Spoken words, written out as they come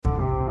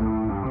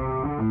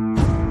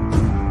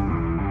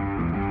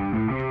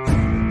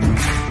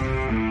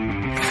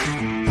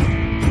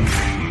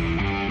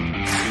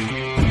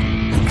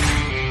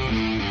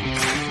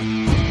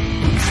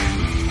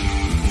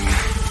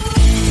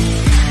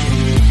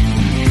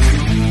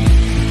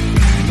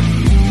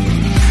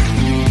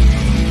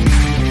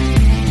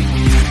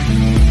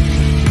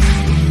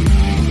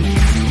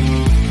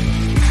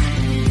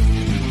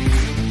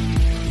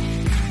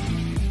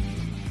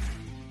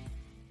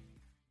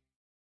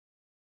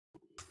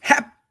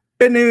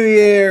Happy New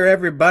Year,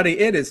 everybody.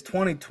 It is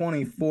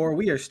 2024.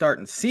 We are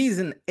starting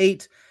season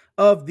 8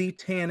 of the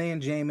Tan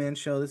and J-Man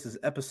Show. This is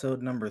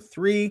episode number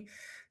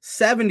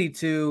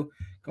 372,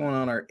 going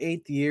on our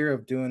 8th year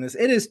of doing this.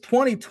 It is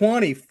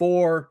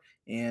 2024,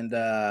 and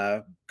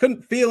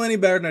couldn't feel any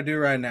better than I do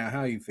right now.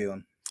 How are you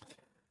feeling?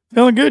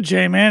 Feeling good,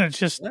 J-Man.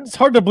 It's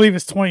hard to believe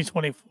it's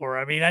 2024.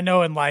 I mean, I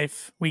know in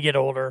life we get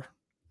older,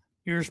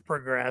 years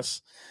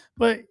progress,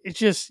 but it's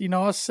just, I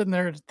was sitting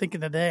there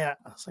thinking today, I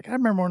was like, I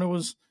remember when it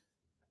was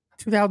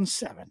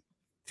 2007,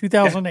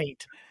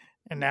 2008,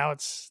 and now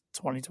it's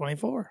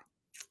 2024.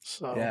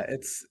 So yeah,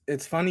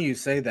 it's funny you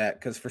say that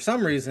because for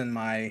some reason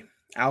my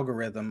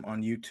algorithm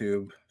on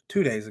YouTube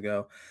 2 days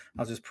ago,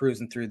 I was just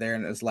cruising through there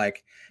and it was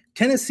like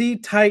Tennessee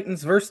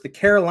Titans versus the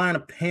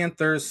Carolina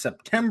Panthers,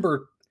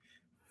 September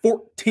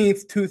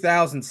 14th,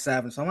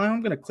 2007. So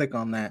I'm going to click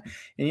on that.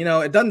 And,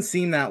 it doesn't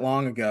seem that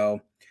long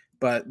ago,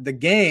 but the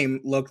game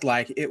looked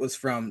like it was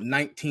from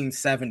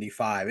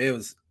 1975. It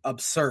was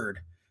absurd.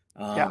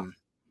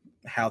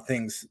 How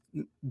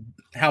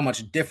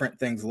much different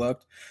things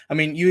looked. I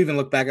mean, you even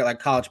look back at like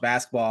college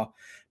basketball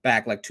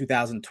back like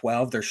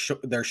 2012, their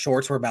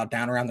shorts were about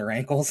down around their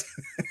ankles.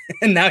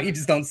 And now you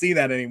just don't see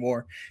that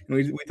anymore. And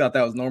we thought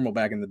that was normal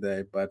back in the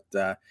day, but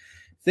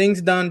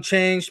things done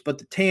changed, but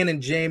the Tan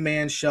and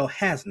J-Man Show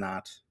has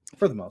not,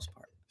 for the most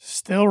part.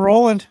 Still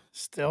rolling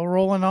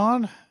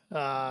on.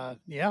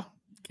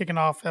 Kicking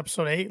off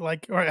episode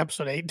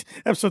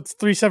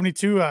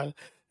 372,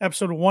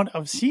 episode 1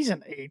 of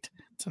season 8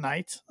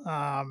 tonight.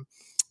 And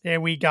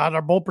we got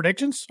our bold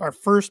predictions, our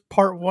first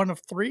part 1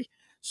 of 3.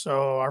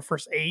 So our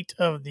first 8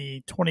 of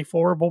the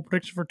 24 bold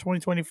predictions for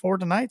 2024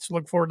 tonight. So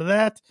look forward to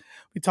that.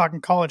 We're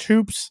talking college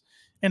hoops,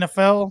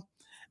 NFL,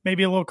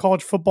 maybe a little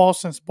college football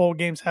since bowl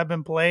games have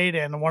been played,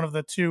 and one of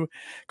the 2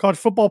 college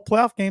football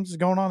playoff games is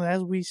going on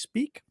as we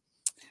speak.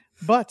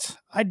 But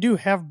I do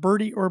have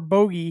Birdie or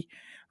Bogey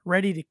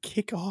ready to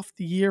kick off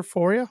the year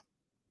for you.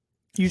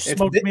 You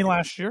smoked me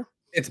last year.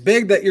 It's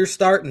big that you're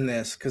starting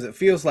this because it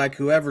feels like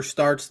whoever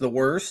starts the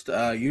worst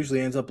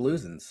usually ends up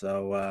losing.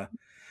 So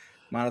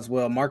might as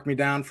well mark me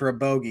down for a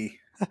bogey.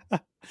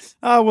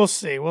 We'll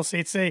see.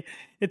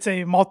 It's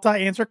a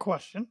multi-answer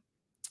question.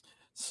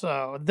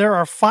 So there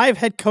are 5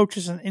 head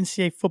coaches in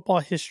NCAA football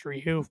history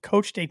who've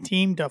coached a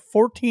team to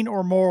 14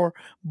 or more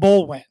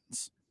bowl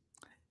wins.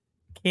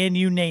 Can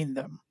you name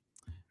them?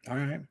 All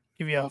right.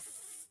 Give you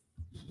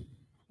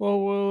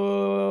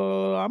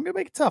I'm going to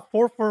make it tough.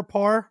 4 for a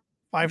par,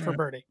 5 for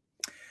birdie.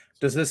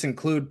 Does this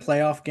include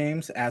playoff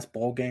games as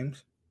bowl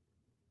games?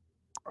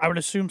 I would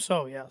assume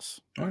so, yes.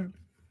 All right.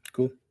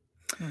 Cool.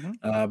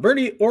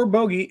 Birdie or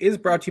Bogey is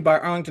brought to you by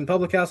Arlington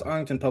Public House.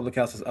 Arlington Public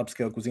House's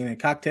upscale cuisine and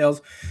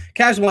cocktails.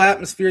 Casual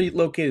atmosphere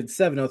located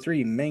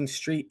 703 Main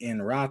Street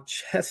in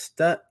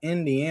Rochester,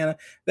 Indiana.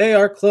 They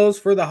are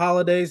closed for the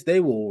holidays.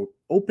 They will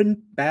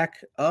open back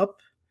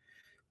up,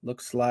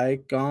 looks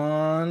like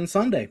on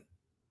Sunday.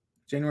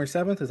 January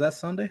 7th. Is that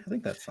Sunday? I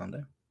think that's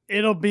Sunday.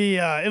 It'll be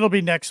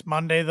next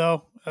Monday,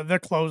 though. They're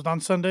closed on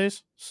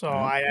Sundays. So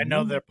I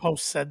know their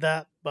post said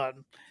that, but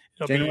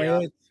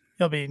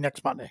it'll be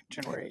next Monday,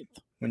 January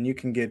 8th. When you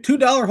can get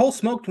 $2 whole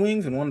smoked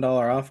wings and $1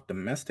 off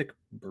domestic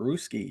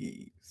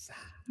brewskis.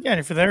 Yeah,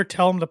 and if you're there,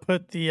 tell them to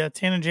put the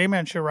Tan and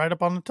J-Man Show right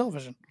up on the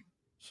television.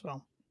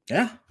 So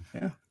yeah,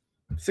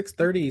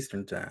 6:30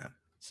 Eastern time.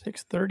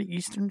 6:30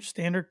 Eastern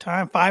Standard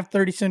Time,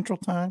 5:30 Central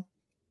Time.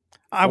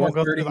 I won't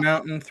go through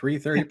Mountain,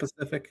 3:30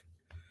 Pacific.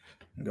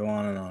 Go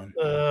on and on.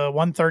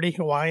 1:30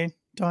 Hawaiian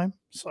time.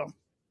 So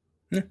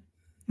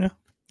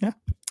yeah.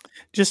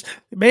 Just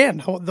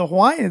man, the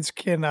Hawaiians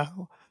can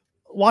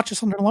watch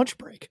us on their lunch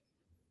break,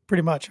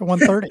 pretty much at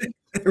 1:30.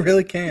 They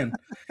really can.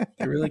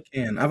 They really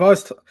can. I've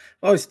always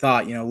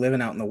thought,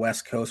 living out in the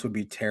West Coast would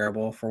be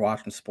terrible for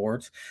watching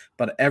sports,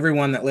 but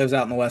everyone that lives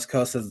out in the West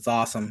Coast says it's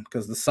awesome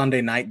because the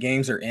Sunday night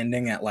games are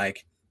ending at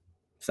like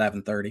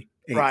 7:30,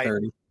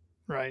 8:30.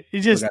 Right. It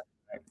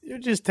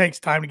just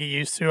takes time to get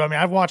used to. I mean,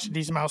 I've watched a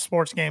decent amount of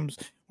sports games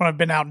when I've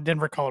been out in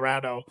Denver,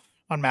 Colorado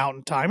on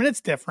Mountain Time, and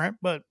it's different,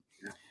 but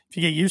if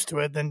you get used to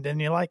it, then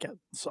you like it.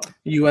 So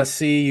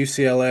USC,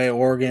 UCLA,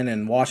 Oregon,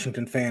 and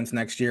Washington fans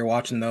next year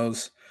watching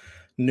those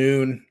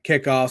noon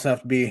kickoffs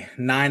have to be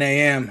 9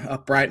 a.m.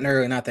 up bright and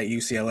early. Not that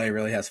UCLA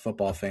really has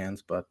football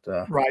fans, but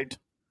right.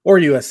 Or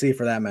USC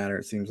for that matter,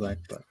 it seems like.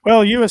 But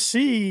well,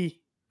 USC,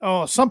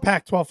 some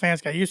Pac-12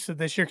 fans got used to it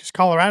this year because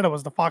Colorado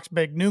was the Fox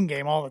Big noon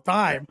game all the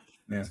time.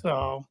 Yeah.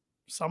 So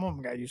some of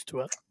them got used to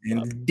it.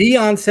 And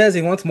Dion says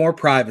he wants more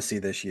privacy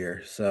this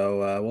year,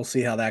 so we'll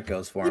see how that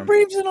goes for him. He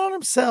blames it on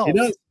himself. He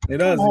does. He's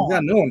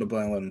got no one to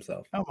blame with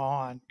himself. Come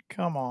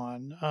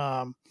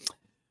on.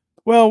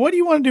 Well, what do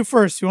you want to do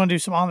first? Do you want to do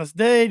some on this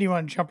day? Do you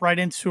want to jump right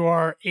into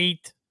our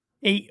eight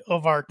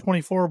of our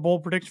 24 bowl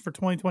predictions for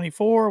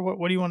 2024?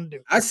 What do you want to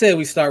do? I say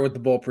we start with the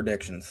bowl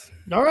predictions.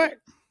 All right.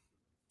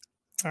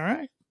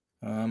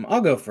 I'll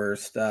go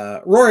first.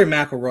 Rory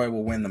McIlroy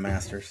will win the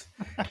Masters.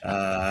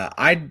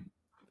 I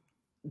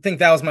think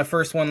that was my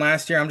first one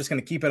last year. I'm just going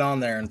to keep it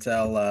on there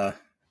until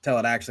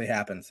it actually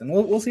happens, and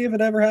we'll see if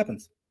it ever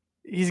happens.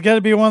 He's going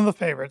to be one of the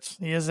favorites.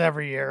 He is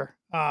every year.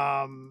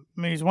 I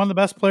mean, he's one of the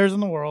best players in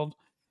the world.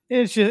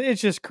 It's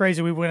just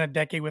crazy. We went a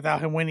decade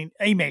without him winning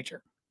a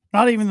major,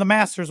 not even the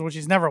Masters, which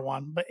he's never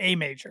won, but a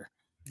major.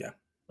 Yeah.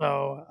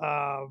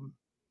 So,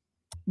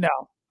 no,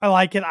 I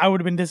like it. I would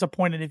have been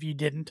disappointed if you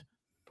didn't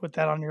put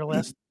that on your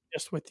list,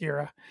 just with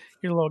your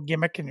little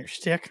gimmick and your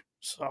stick.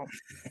 So,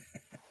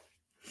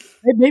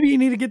 maybe you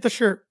need to get the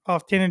shirt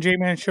off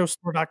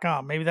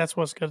TannandJManShowStore.com. Maybe that's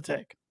what it's going to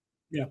take.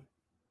 Yeah.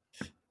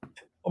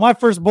 Well, my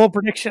first bold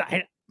prediction,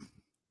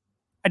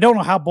 I don't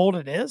know how bold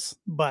it is,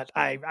 but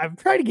I've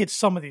tried to get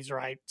some of these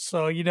right.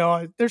 So,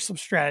 there's some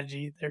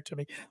strategy there to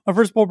me. My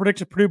first bold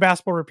prediction, Purdue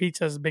basketball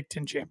repeats as Big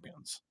Ten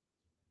champions.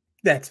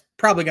 That's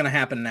probably going to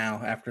happen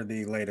now after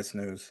the latest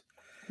news.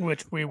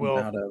 Which we will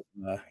out of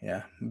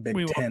Big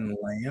Ten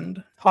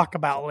land talk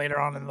about later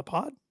on in the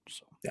pod.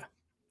 So yeah,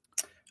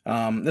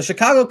 the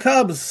Chicago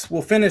Cubs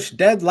will finish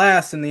dead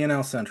last in the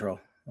NL Central.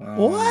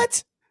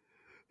 What?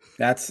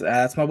 That's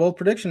my bold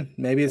prediction.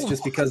 Maybe it's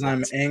just because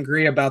I'm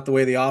angry about the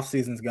way the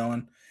offseason's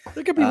going.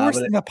 They could be worse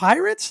than the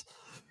Pirates.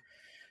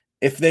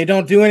 If they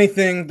don't do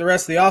anything the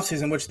rest of the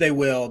offseason, which they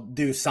will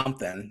do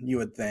something, you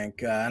would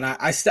think. And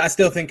I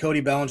still think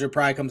Cody Bellinger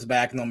probably comes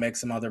back and they'll make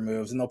some other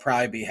moves and they'll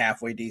probably be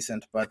halfway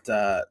decent. But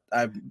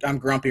I'm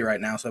grumpy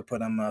right now, so I put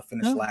them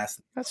finish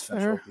last. That's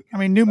fair. I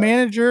mean, new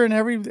manager and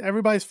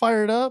everybody's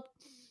fired up.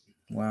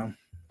 Well,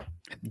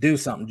 do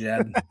something,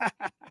 Jed.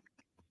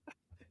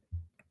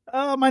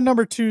 My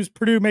number 2 is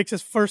Purdue makes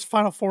its first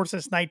Final Four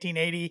since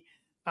 1980.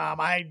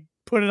 I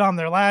put it on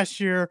there last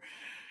year.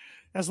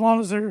 As long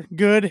as they're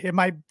good, it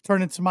might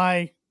turn into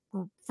my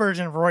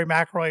version of Rory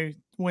McIlroy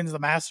wins the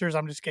Masters.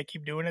 I'm just going to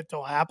keep doing it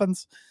till it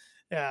happens,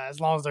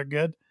 as long as they're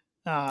good.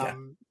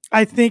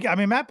 I think,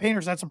 Matt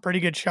Painter's had some pretty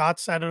good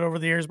shots at it over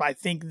the years, but I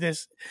think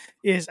this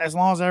is, as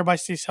long as everybody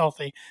stays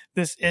healthy,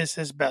 this is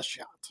his best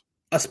shot.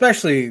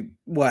 Especially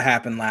what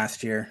happened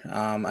last year.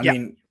 I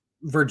mean,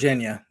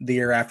 Virginia, the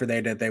year after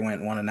they went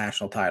and won a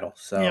national title.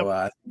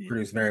 So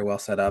Purdue's very well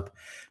set up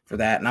for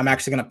that. And I'm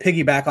actually going to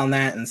piggyback on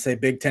that and say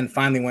Big Ten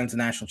finally wins a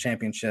national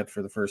championship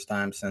for the first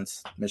time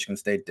since Michigan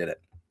State did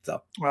it.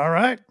 So, all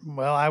right.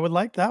 Well, I would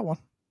like that one.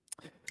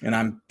 And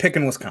I'm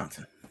picking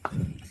Wisconsin.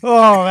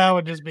 Oh, that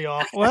would just be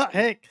awful. Well,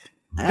 hey,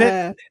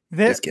 I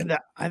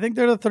think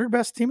they're the third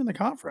best team in the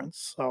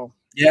conference. So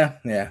yeah,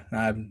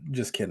 I'm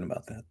just kidding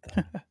about that.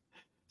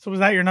 So was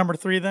that your number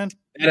 3 then?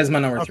 That is my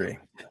number 3.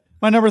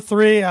 My number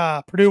 3,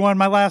 Purdue one.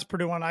 My last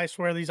Purdue one. I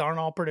swear these aren't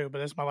all Purdue, but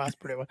this is my last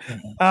Purdue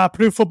one.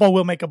 Purdue football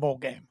will make a bowl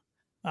game.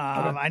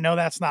 I know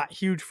that's not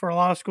huge for a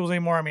lot of schools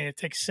anymore. I mean, it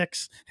takes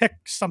 6, heck,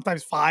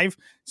 sometimes 5,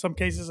 some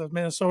cases of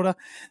Minnesota.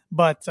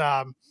 But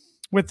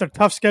with their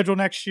tough schedule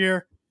next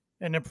year,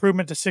 an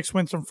improvement to 6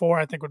 wins from 4,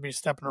 I think would be a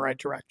step in the right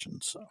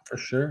direction. So for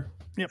sure.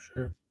 Yep. For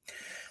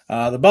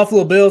sure. The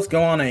Buffalo Bills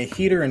go on a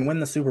heater and win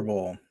the Super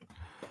Bowl.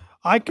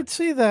 I could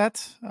see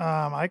that.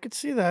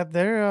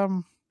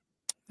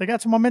 They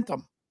got some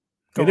momentum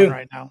going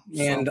right now.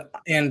 So.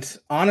 And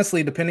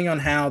honestly, depending on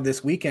how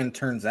this weekend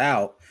turns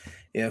out,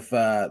 if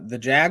the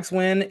Jags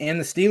win and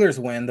the Steelers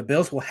win, the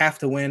Bills will have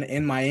to win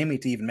in Miami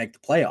to even make the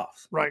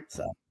playoffs. Right.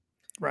 So,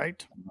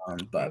 right.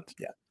 But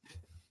yeah.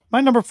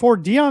 My number 4,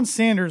 Deion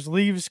Sanders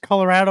leaves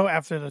Colorado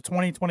after the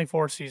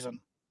 2024 season.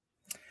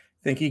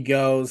 Think he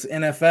goes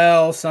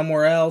NFL,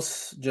 somewhere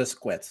else, just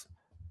quits.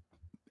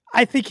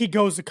 I think he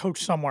goes to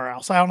coach somewhere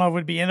else. I don't know if it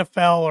would be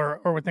NFL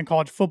or within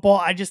college football.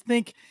 I just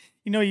think,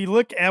 you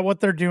look at what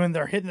they're doing.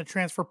 They're hitting the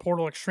transfer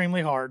portal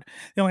extremely hard.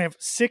 They only have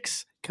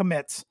 6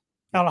 commits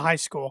out of high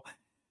school.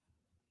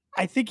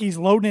 I think he's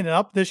loading it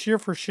up this year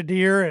for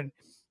Shadir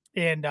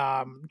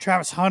and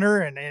Travis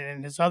Hunter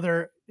and his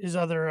other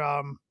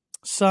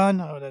son.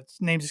 Oh, that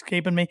name's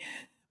escaping me.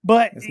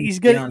 But he's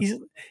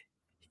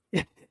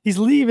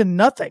leaving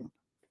nothing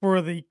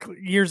for the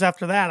years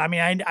after that. I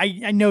mean,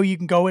 I know you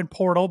can go in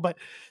portal, but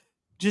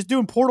just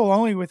doing portal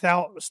only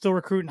without still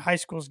recruiting high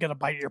school is going to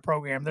bite your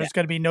program. There's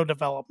going to be no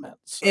development.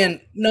 So. And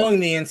knowing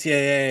the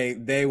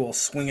NCAA, they will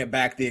swing it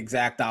back the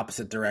exact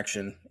opposite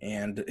direction,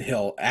 and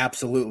he'll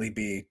absolutely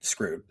be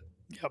screwed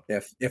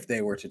if they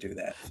were to do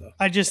that. So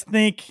I just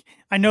think,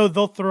 I know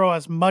they'll throw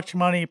as much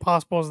money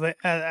possible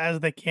as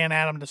they can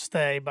at him to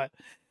stay, but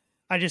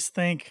I just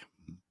think,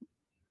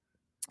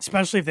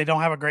 especially if they don't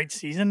have a great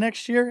season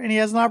next year and he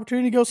has an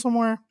opportunity to go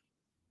somewhere,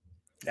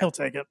 he'll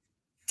take it.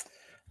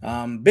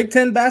 Big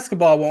Ten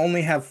basketball will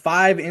only have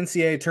 5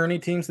 NCAA tourney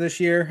teams this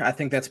year. I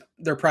think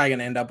they're probably going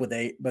to end up with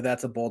 8, but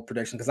that's a bold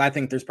prediction because I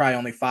think there's probably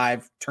only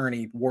 5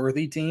 tourney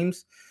worthy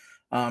teams.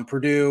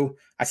 Purdue,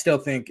 I still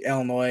think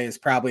Illinois is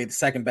probably the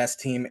second best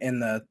team in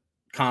the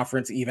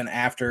conference, even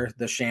after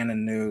the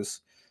Shannon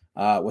news.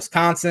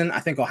 Wisconsin,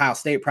 I think Ohio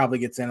State probably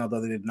gets in,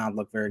 although they did not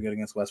look very good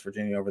against West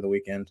Virginia over the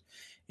weekend.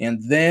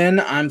 And then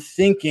I'm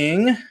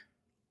thinking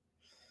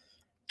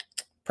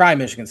probably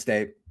Michigan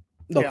State.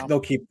 They'll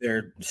keep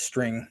their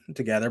string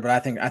together, but I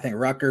think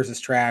Rutgers is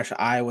trash.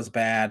 Iowa's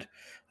bad.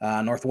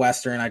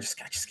 Northwestern, I just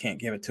can't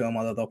give it to them,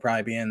 although they'll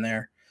probably be in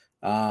there.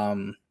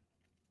 And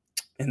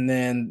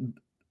then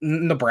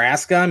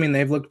Nebraska, I mean,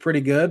 they've looked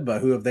pretty good,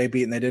 but who have they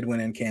beaten? They did win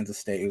in Kansas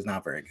State, who's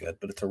not very good,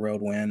 but it's a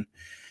road win.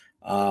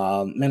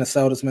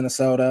 Minnesota's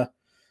Minnesota.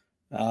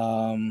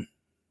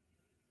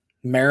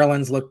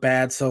 Maryland's looked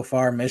bad so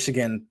far.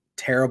 Michigan,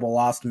 terrible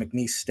loss to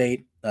McNeese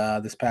State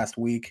this past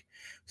week.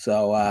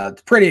 So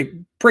it's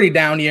pretty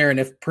down year. And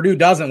if Purdue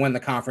doesn't win the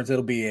conference,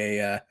 it'll be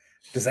a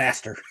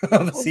disaster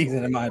of a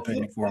season, in my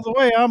opinion. For them. The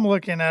way I'm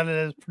looking at it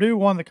is Purdue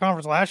won the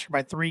conference last year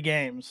by 3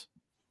 games.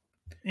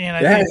 And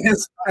I think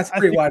that's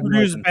pretty wide.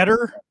 Purdue's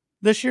better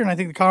this year, and I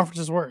think the conference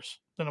is worse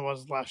than it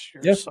was last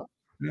year. Yep. So.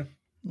 Yeah.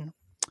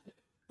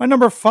 My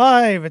number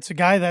 5, it's a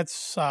guy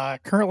that's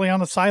currently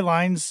on the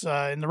sidelines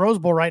in the Rose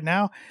Bowl right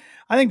now.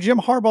 I think Jim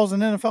Harbaugh's an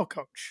NFL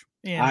coach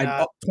in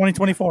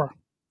 2024.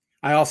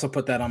 I also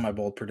put that on my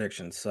bold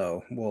predictions,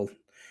 so we'll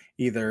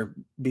either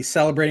be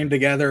celebrating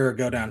together or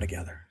go down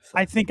together. So.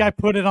 I think I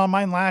put it on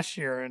mine last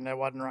year, and it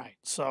wasn't right.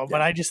 So,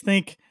 but I just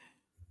think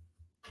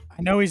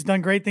I know he's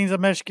done great things at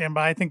Michigan,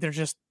 but I think there's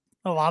just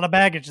a lot of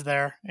baggage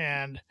there,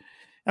 and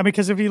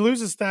because if he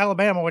loses to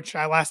Alabama, which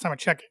last time I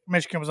checked,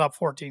 Michigan was up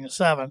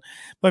 14-7,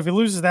 but if he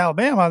loses to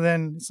Alabama,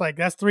 then it's like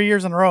that's 3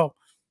 years in a row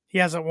he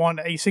hasn't won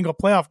a single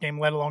playoff game,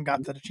 let alone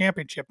got to the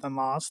championship, then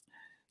lost.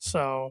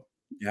 So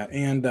yeah,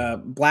 and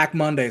Black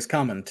Monday's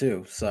coming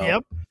too. So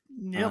yep.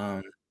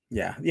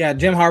 Yeah.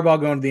 Jim Harbaugh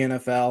going to the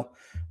NFL.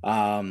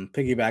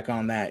 Piggyback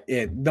on that,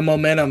 the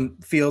momentum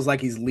feels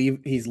like he's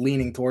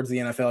leaning towards the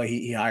NFL.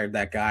 He hired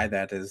that guy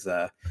that is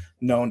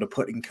known to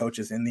putting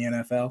coaches in the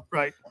NFL,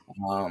 right?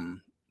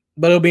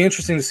 But it'll be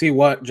interesting to see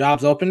what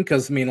jobs open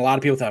because I mean a lot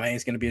of people thought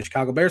he's going to be a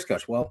Chicago Bears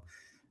coach. Well,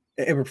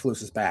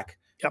 Eberflus is back.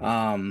 Yep.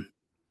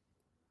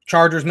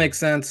 Chargers make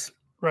sense,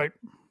 right?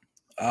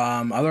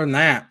 Other than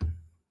that,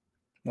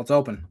 what's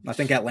open? I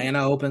think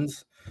Atlanta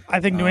opens. I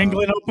think New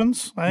England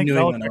opens. I think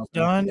Belichick's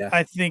done. Yeah.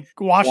 I think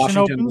Washington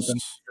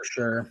opens for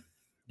sure.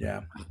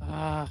 Yeah.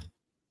 Other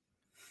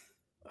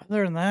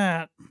than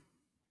that,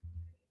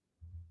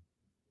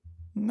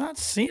 I'm not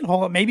seeing a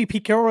whole lot. Maybe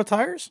Pete Carroll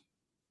retires.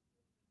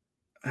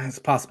 That's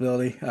a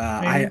possibility.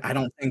 I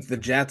don't think the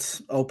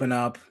Jets open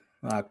up.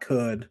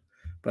 Could,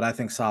 but I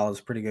think Saleh's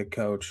a pretty good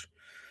coach.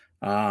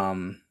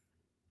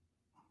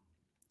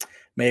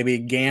 Maybe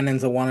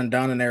Gannon's a one and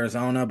done in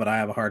Arizona, but I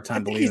have a hard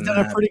time believing he's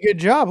done a pretty good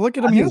job. Look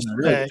at him yesterday. He's done a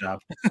really good job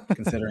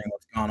considering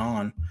what's gone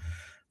on.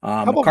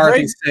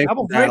 McCarthy's safe.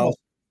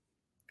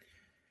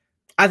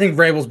 I think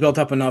Vrabel's built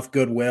up enough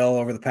goodwill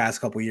over the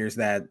past couple of years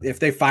that if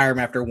they fire him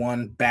after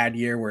one bad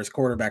year where his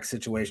quarterback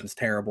situation is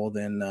terrible,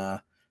 then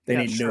they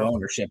need new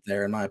ownership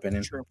there, in my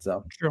opinion. True.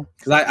 So, true.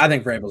 Because I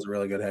think Vrabel's a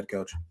really good head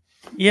coach.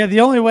 Yeah,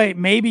 the only way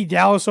maybe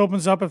Dallas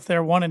opens up if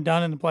they're one and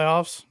done in the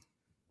playoffs.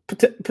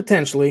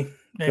 Potentially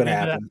maybe could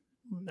happen.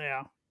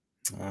 Yeah.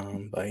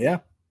 But yeah.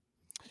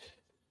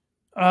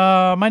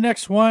 My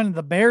next one: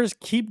 the Bears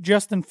keep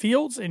Justin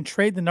Fields and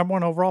trade the number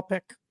 1 overall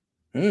pick.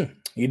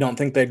 You don't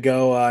think they'd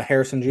go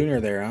Harrison Jr.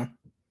 there, huh?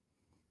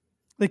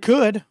 They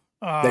could.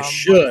 They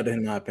should,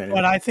 in my opinion.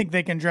 But I think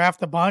they can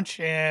draft a bunch,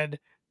 and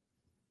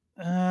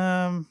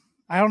I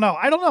don't know.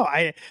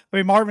 I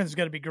mean, Marvin's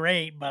going to be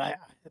great, but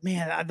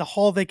the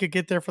haul they could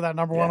get there for that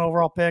number 1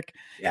 overall pick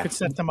could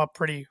set them up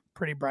pretty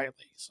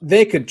brightly. So.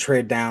 They could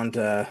trade down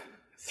to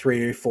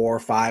 3, 4,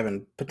 5,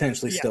 and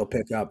potentially still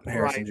pick up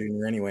Harrison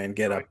Jr. anyway and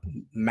get a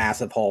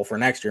massive haul for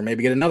next year.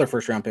 Maybe get another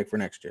first-round pick for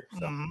next year.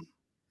 So.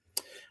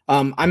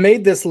 I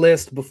made this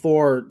list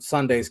before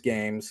Sunday's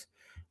games,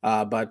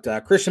 but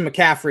Christian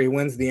McCaffrey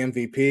wins the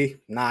MVP.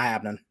 Not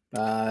happening.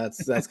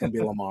 That's going to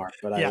be Lamar.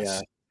 But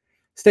I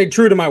stayed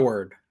true to my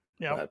word.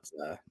 Yeah.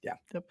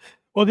 Yep.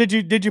 Well,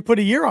 did you put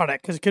a year on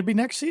it? Because it could be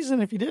next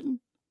season if you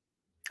didn't.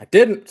 I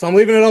didn't, so I'm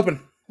leaving it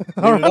open.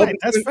 All right,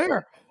 that's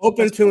fair.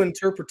 Open to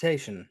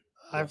interpretation.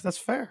 That's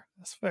fair.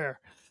 That's fair.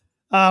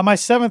 My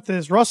 7th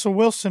is Russell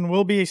Wilson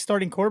will be a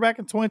starting quarterback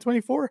in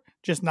 2024,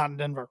 just not in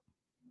Denver.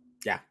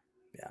 Yeah,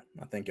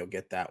 I think you'll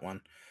get that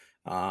one.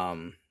 I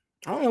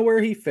don't know where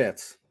he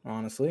fits,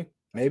 honestly.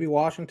 Maybe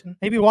Washington.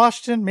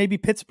 Maybe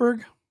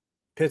Pittsburgh.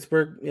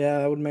 Yeah,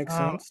 that would make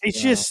sense.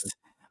 It's just,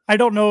 I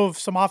don't know if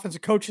some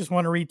offensive coaches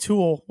want to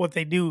retool what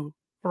they do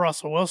for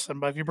Russell Wilson,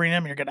 but if you bring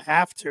him, you're going to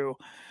have to.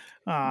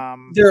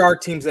 There are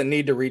teams that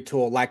need to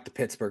retool, like the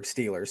Pittsburgh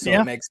Steelers, so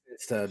it makes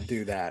sense to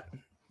do that.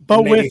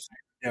 But with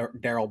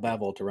Darrell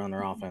Bevel to run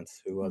their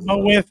offense,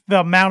 with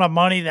the amount of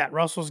money that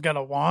Russell's going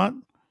to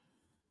want,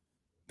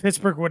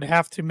 Pittsburgh would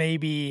have to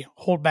maybe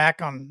hold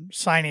back on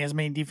signing as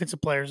many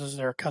defensive players as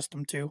they're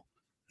accustomed to.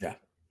 Yeah.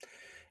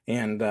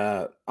 And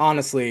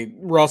honestly,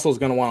 Russell's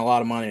going to want a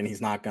lot of money, and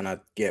he's not going to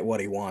get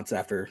what he wants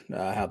after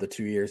how the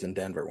 2 years in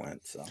Denver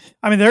went. So,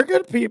 I mean, there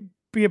could be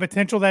a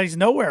potential that he's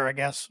nowhere, I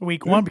guess,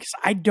 week 1, because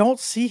I don't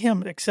see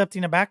him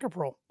accepting a backup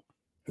role.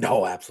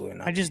 No, absolutely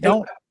not. I just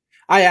don't.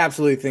 I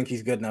absolutely think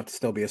he's good enough to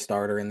still be a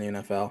starter in the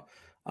NFL.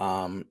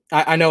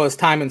 I know his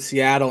time in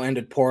Seattle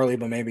ended poorly,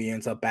 but maybe he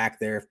ends up back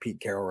there if Pete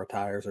Carroll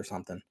retires or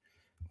something.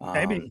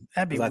 Maybe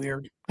that'd be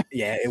weird.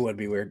 Yeah, it would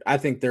be weird. I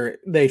think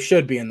they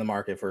should be in the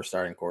market for a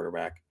starting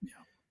quarterback.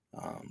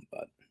 Yeah.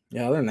 But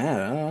yeah, other than that,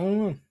 I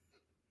don't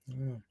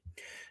know.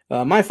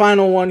 My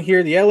final one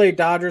here: the LA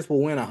Dodgers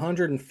will win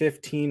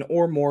 115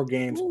 or more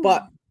games, Ooh.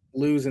 but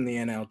lose in the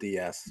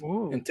NLDS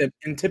Ooh.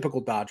 in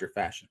typical Dodger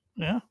fashion.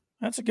 Yeah,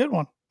 that's a good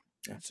one.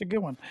 Yeah. That's a good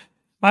one.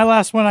 My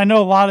last one, I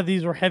know a lot of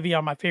these were heavy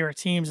on my favorite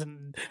teams,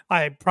 and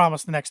I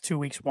promise the next 2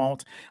 weeks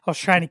won't. I was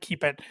trying to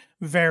keep it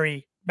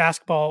very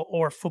basketball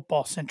or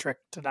football centric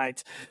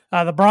tonight.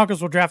 The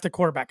Broncos will draft a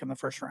quarterback in the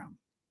first round.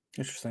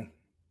 Interesting.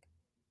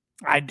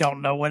 I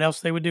don't know what else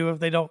they would do if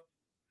they don't.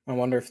 I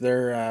wonder if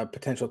they're a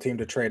potential team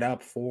to trade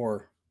up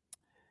for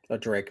a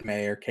Drake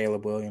May or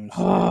Caleb Williams.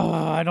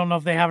 I don't know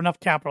if they have enough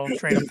capital to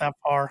trade up that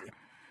far.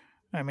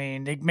 I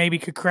mean, they maybe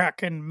could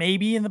crack and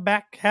maybe in the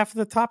back half of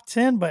the top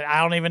 10, but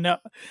I don't even know.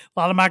 A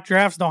lot of mock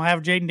drafts don't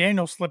have Jaden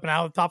Daniels slipping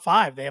out of the top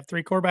 5. They have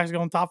 3 quarterbacks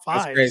going top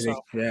 5. That's crazy.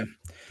 Yeah.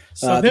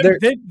 So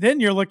then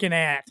you're looking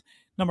at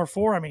number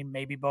 4. I mean,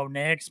 maybe Bo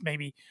Nix,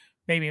 maybe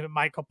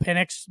Michael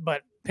Penix,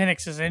 but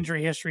Penix's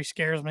injury history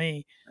scares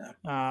me.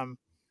 I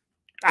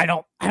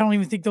don't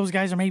even think those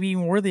guys are maybe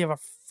even worthy of a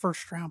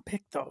first round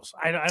pick.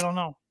 I don't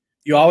know.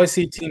 You always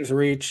see teams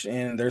reach,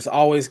 and there's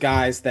always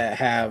guys that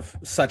have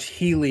such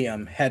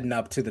helium heading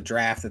up to the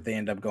draft that they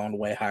end up going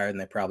way higher than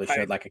they probably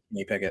should, like a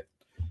Kenny Pickett.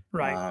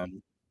 Right.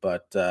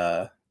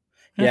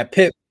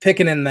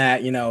 Picking in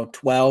that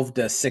 12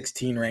 to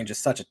 16 range is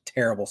such a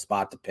terrible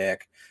spot to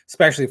pick,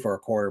 especially for a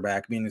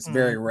quarterback. I mean, it's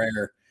very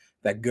rare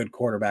that good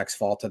quarterbacks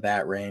fall to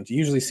that range. You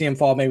usually see them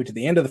fall maybe to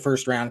the end of the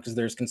first round because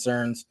there's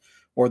concerns,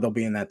 or they'll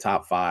be in that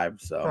top 5.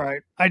 So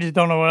right. I just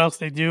don't know what else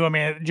they do. I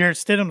mean, Jarrett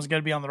Stidham's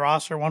going to be on the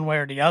roster one way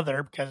or the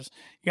other because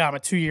he got him a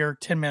 2-year,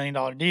 $10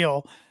 million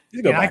deal.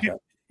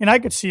 And I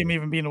could see him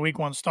even being a week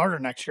 1 starter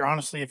next year,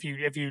 honestly, if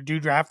you do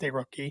draft a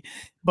rookie.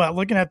 But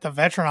looking at the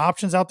veteran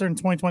options out there in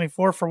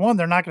 2024, for one,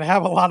 they're not going to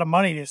have a lot of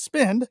money to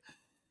spend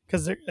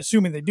because they're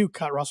assuming they do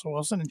cut Russell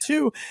Wilson. And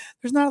 2,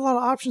 there's not a lot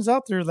of options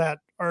out there that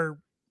are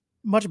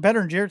much better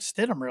than Jarrett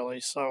Stidham,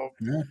 really. So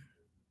yeah,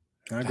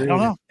 I don't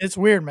know. It's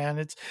weird,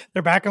 man.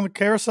 They're back on the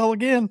carousel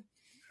again.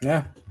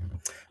 Yeah.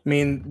 I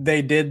mean,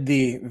 they did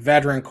the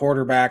veteran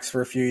quarterbacks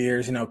for a few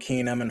years,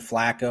 Keenum and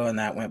Flacco, and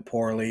that went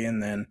poorly.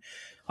 And then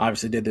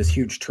obviously did this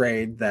huge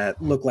trade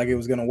that looked like it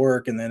was going to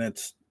work. And then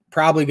it's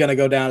probably going to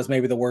go down as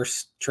maybe the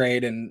worst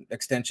trade and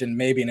extension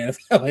maybe in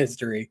NFL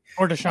history.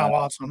 Or Deshaun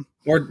Watson.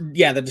 The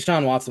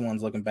Deshaun Watson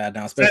one's looking bad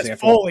now, especially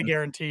that's fully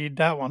guaranteed,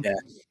 that one. Yeah,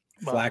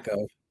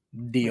 Flacco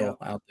deal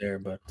out there.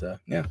 But,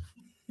 yeah.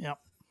 Yep.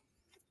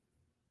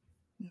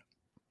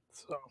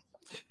 So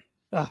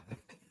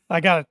I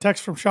got a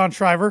text from Sean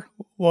Shriver,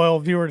 loyal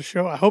viewer to the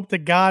show. I hope to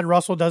God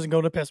Russell doesn't go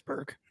to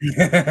Pittsburgh.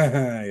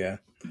 Yeah.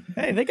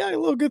 Hey, they got a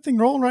little good thing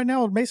rolling right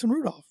now with Mason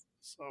Rudolph.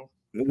 So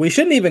we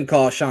shouldn't even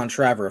call Sean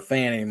Shriver a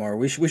fan anymore.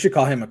 We should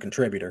call him a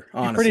contributor.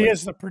 Honestly, he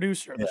is the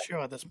producer of the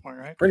show at this point,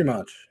 right? Pretty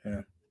much,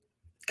 yeah.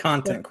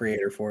 Content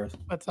creator for us.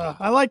 But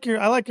I like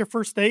your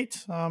first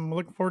 8. I'm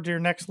looking forward to your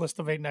next list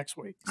of 8 next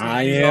week. So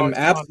I am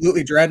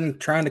absolutely dreading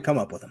trying to come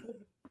up with them.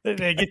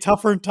 They get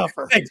tougher and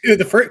tougher. They do.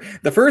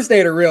 The first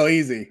 8 are real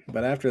easy,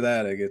 but after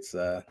that it gets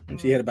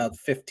once you hit about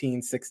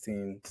 15,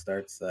 16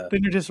 starts then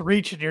you're just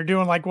reaching. You're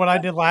doing like what I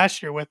did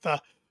last year with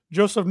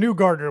Joseph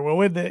Newgarden will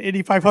win the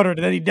Indy 500,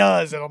 and then he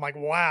does, and I'm like,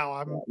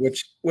 wow.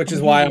 Which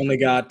is why I only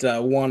got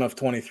 1 of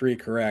 23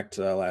 correct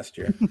last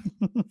year.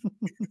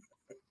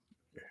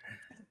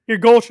 Your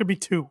goal should be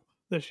 2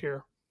 this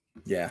year.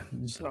 Yeah,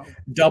 so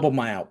double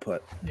my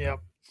output. Yep.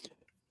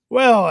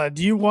 Well,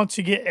 do you want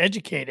to get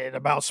educated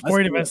about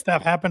sporting events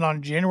that happened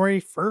on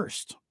January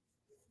 1st?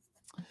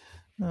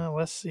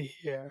 Let's see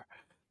here.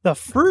 The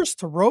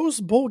first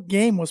Rose Bowl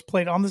game was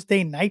played on this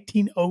day in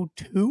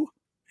 1902.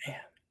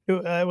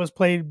 It was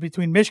played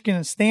between Michigan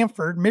and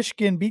Stanford.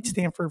 Michigan beat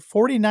Stanford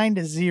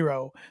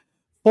 49-0.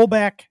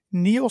 Fullback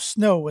Neil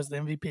Snow was the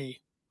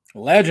MVP.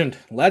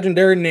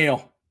 Legendary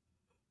Neil.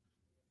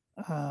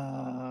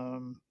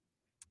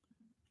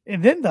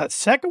 And then the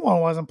second one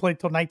wasn't played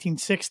till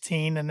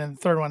 1916, and then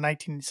the third one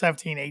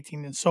 1917,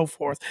 18, and so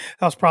forth.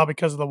 That was probably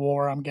because of the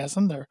war, I'm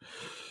guessing. There.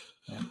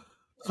 Yeah.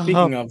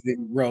 Speaking of the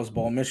Rose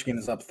Bowl, Michigan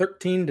is up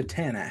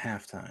 13-10 at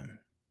halftime.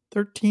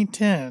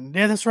 13-10.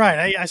 Yeah, that's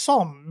right. I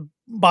saw him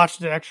botch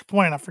the extra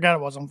point. I forgot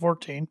it was on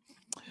 14.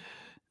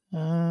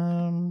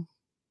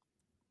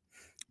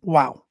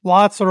 Wow.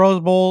 Lots of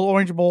Rose Bowl,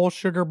 Orange Bowl,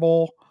 Sugar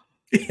Bowl.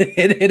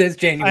 It is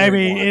January. I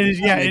mean, 1. It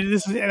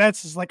is. Yeah,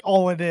 that's just like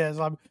all it is.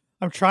 I'm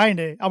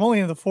only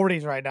in the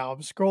 40s right now.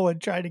 I'm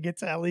scrolling, trying to get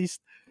to at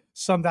least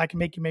some that I can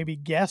make you maybe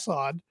guess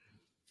on.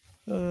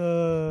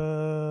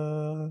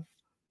 On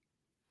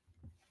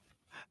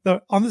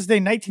this day,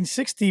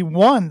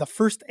 1961, the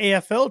first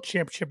AFL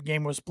championship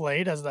game was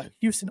played as the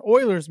Houston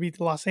Oilers beat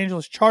the Los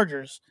Angeles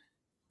Chargers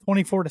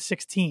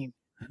 24-16.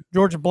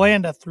 George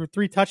Blanda threw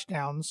 3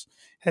 touchdowns,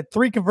 had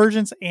 3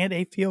 conversions, and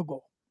a field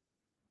goal.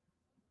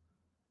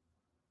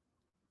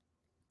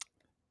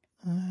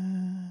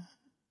 On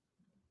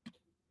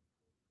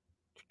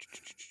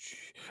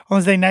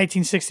this day,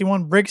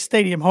 1961, Briggs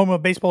Stadium, home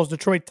of baseball's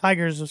Detroit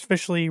Tigers, was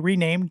officially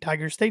renamed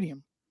Tiger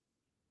Stadium.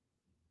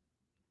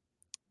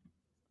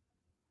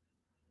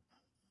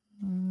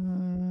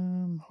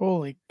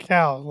 Holy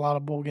cow, a lot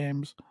of bowl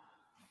games.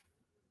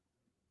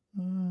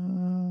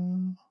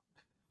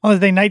 On this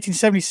day,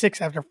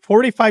 1976, after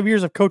 45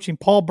 years of coaching,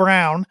 Paul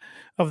Brown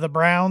of the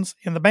Browns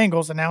and the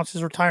Bengals announced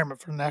his retirement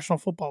from the National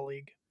Football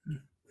League.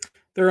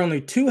 There are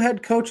only 2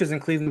 head coaches in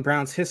Cleveland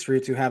Browns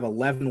history to have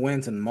 11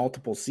 wins in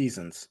multiple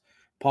seasons: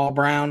 Paul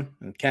Brown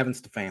and Kevin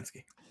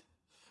Stefanski.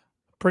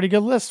 Pretty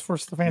good list for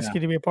Stefanski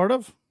to be a part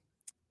of.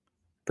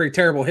 Pretty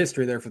terrible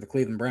history there for the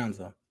Cleveland Browns,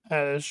 though.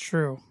 That is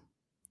true.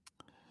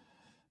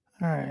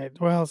 All right.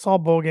 Well, it's all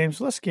bowl games.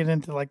 So let's get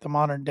into like the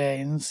modern day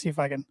and see if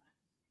I can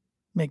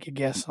make you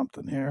guess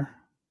something here.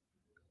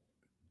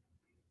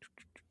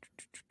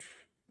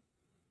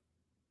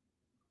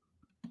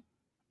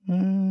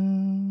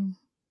 All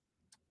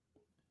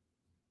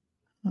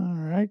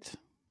right.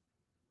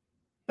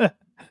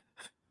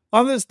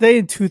 On this day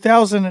in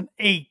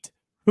 2008,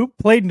 who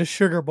played in the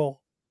Sugar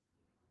Bowl?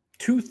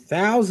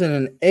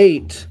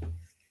 2008. Is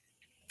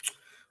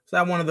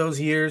that one of those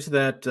years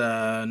that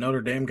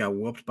Notre Dame got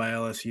whooped by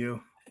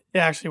LSU? It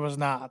actually was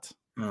not.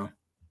 Oh, I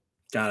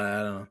don't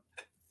know.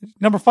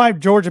 Number 5,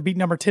 Georgia beat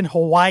number 10,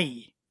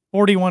 Hawaii,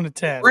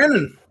 41-10.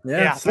 Brennan.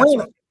 Yeah.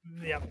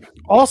 Yeah.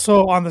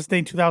 Also on this day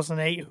in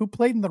 2008, who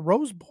played in the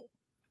Rose Bowl?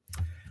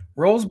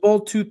 Rose Bowl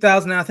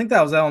 2000. I think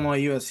that was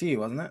Illinois USC,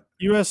 wasn't it?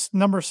 US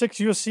number 6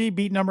 USC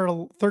beat number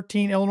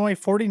 13 Illinois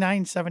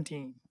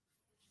 49-17.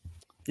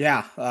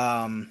 Yeah.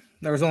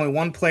 There was only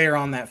one player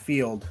on that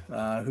field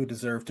who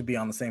deserved to be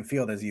on the same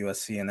field as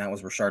USC, and that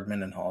was Rashard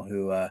Mendenhall,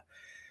 who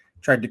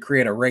tried to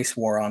create a race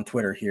war on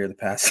Twitter here the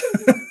past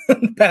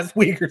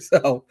week or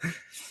so.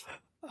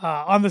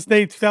 On this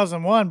day,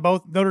 2001,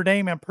 both Notre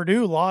Dame and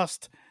Purdue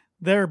lost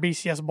their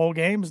BCS bowl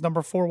games.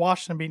 Number 4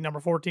 Washington beat number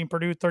 14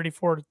 Purdue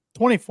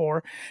 34-24.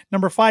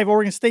 Number 5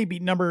 Oregon State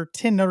beat number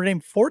 10 Notre Dame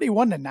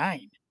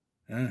 41-9.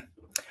 Is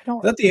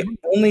that the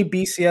only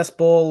BCS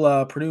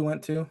bowl Purdue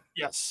went to?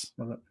 Yes.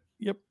 Was it?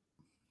 Yep.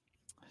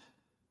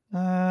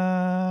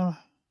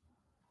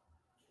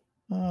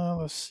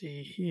 Let's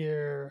see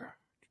here.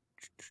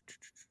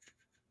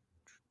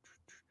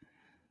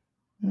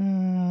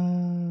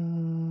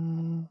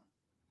 Man.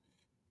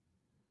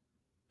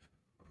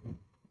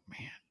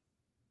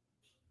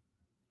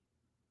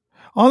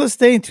 On this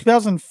day in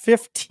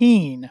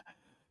 2015,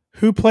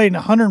 who played in the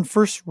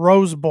 101st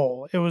Rose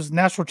Bowl? It was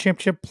National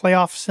Championship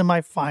Playoff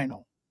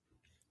Semifinal.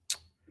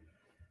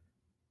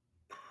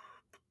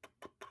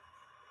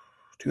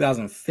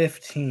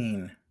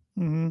 2015.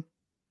 Mm-hmm.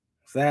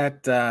 Is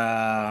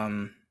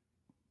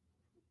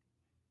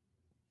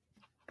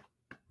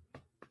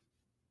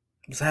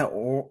that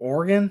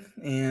Oregon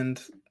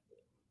and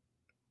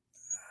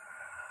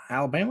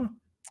Alabama?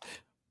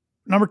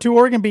 Number 2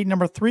 Oregon beat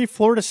number 3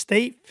 Florida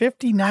State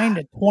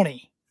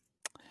 59-20.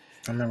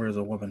 I remember as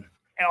a woman.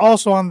 And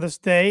also on this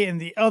day in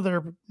the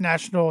other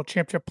National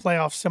Championship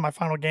Playoff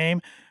Semifinal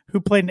game,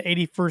 who played in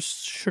the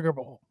 81st Sugar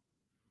Bowl?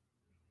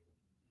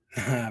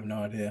 I have no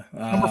idea.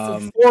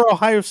 Number 4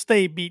 Ohio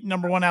State beat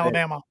number 1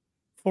 Alabama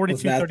 42-35.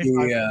 Was that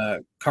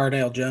the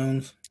Cardale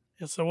Jones?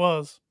 Yes, it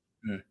was.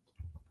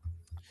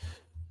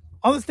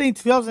 On this day in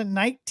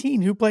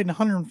 2019, who played in the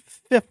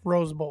 105th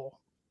Rose Bowl?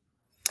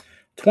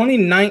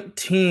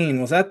 2019.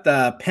 Was that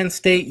the Penn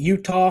State,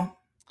 Utah?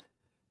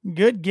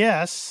 Good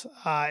guess.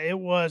 It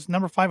was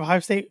number 5 Ohio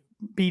State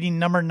beating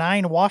number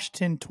 9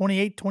 Washington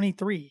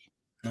 28-23.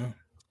 No,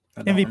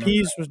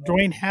 MVPs was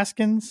Dwayne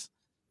Haskins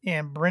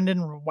and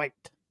Brendan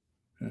White.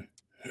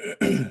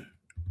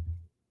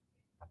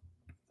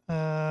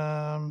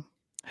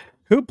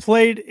 Who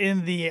played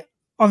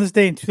on this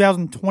day in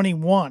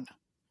 2021?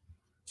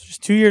 So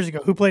just 2 years ago.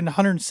 Who played in the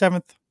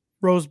 107th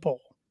Rose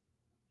Bowl?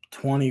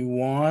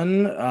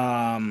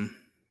 21.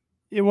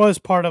 It was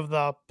part of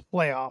the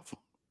playoff.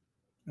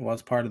 It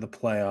was part of the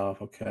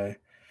playoff. Okay.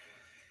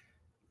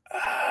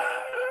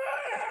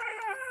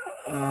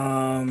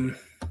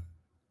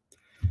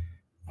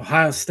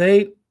 Ohio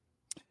State.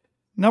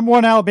 Number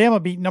 1 Alabama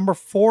beat number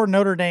 4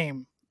 Notre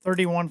Dame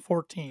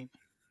 31-14.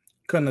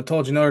 Couldn't have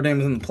told you Notre Dame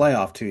was in the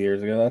playoff 2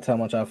 years ago. That's how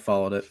much I've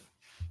followed it.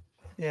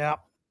 Yeah.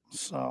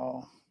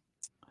 So,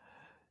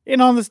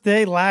 and on this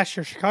day last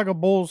year, Chicago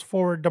Bulls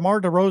forward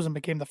DeMar DeRozan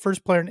became the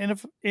first player in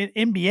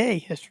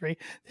NBA history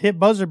to hit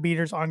buzzer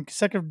beaters on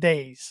consecutive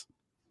days.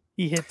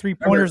 He hit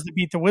 3-pointers to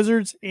beat the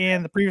Wizards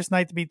and the previous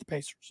night to beat the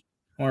Pacers.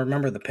 Well, I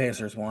remember the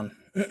Pacers won.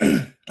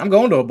 I'm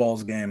going to a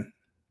Bulls game.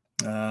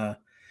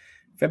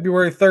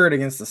 February 3rd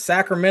against the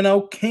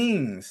Sacramento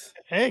Kings.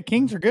 Hey,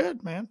 Kings are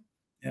good, man.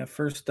 Yeah,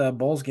 first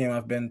Bulls game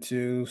I've been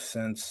to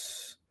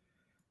since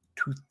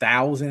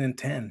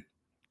 2010.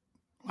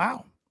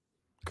 Wow.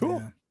 Cool.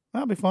 Yeah.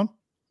 That'll be fun.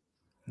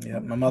 Yeah,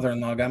 my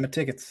mother-in-law got me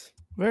tickets.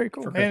 Very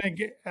cool.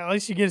 And at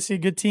least you get to see a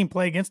good team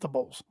play against the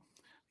Bulls.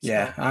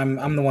 Yeah,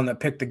 I'm the one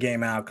that picked the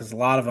game out because a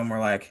lot of them were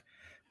like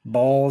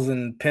Bulls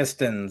and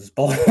Pistons.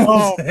 Bulls.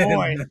 Oh,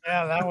 boy.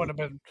 Yeah, that would have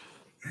been.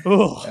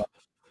 Ugh.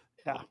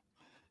 Yeah.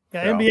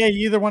 Yeah, so, NBA,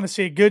 you either want to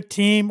see a good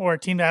team or a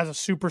team that has a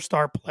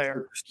superstar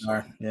player.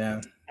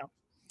 Yeah.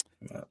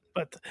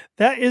 But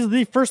that is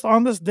the first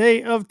on this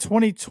day of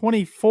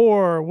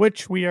 2024,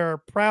 which we are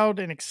proud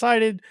and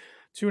excited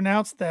to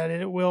announce that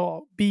it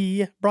will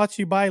be brought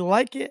to you by,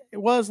 like it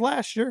was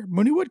last year,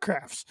 Mooney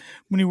Woodcrafts.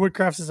 Mooney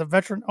Woodcrafts is a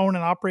veteran-owned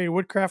and operated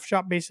woodcraft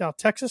shop based out of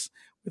Texas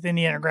with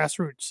Indiana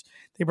grassroots.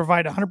 They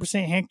provide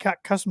 100%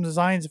 hand-cut custom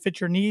designs that fit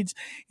your needs,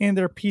 and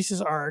their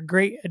pieces are a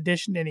great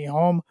addition to any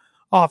home,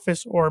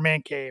 office, or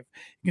man cave.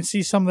 You can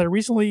see some of their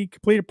recently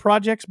completed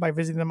projects by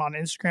visiting them on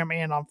Instagram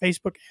and on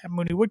Facebook at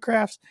Mooney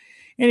Woodcrafts.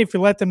 And if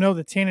you let them know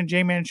the Tan and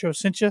J-Man Show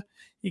sent you,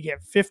 you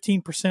get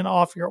 15%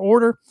 off your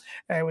order.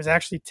 I was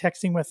actually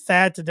texting with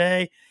Thad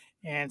today,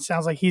 and it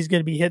sounds like he's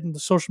going to be hitting the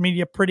social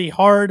media pretty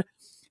hard,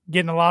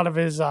 getting a lot of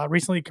his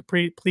recently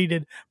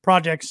completed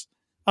projects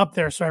up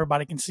there so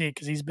everybody can see it,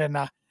 because he's been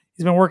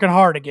working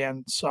hard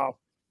again. So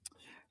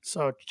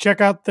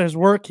check out his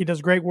work. He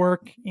does great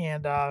work,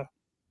 and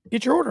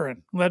get your order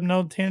in. Let him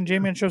know the Tan and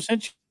J-Man Show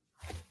sent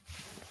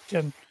you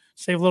and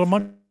save a little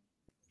money.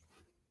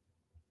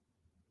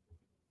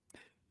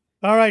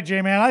 All right,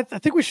 J-Man, I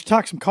think we should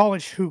talk some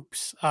college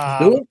hoops.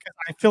 I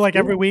feel like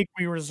every week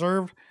we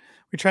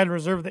try to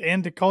reserve the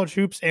end to college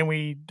hoops, and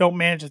we don't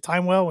manage the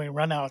time well. We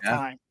run out of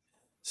time.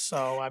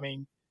 So, I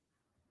mean.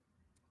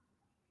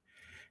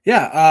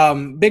 Yeah,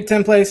 Big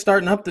Ten play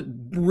starting up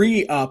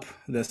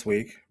this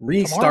week.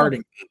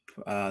 Restarting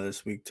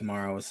this week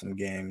tomorrow with some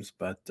games.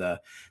 But the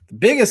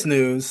biggest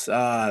news,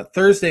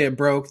 Thursday it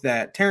broke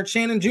that Terrence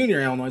Shannon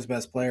Jr., Illinois'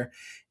 best player,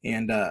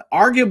 and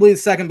arguably the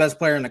second best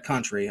player in the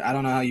country. I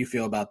don't know how you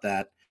feel about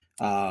that.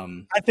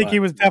 I think he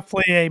was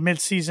definitely a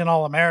midseason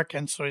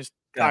All-American, so he's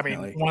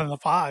one of the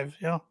five.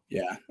 Yeah.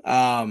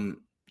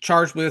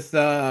 Charged with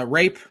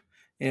rape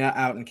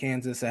out in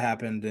Kansas. It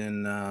happened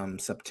in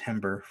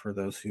September, for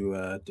those who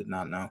did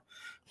not know.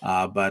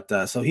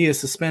 So he is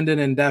suspended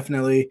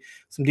indefinitely.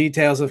 Some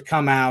details have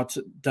come out.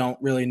 Don't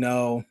really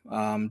know.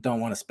 Don't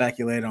want to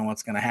speculate on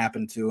what's going to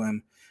happen to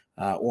him.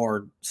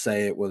 Or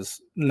say it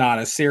was not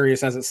as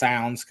serious as it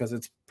sounds, because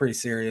it's pretty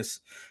serious.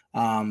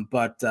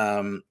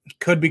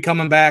 Could be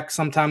coming back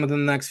sometime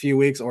within the next few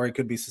weeks, or he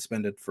could be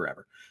suspended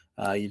forever.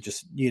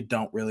 You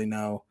don't really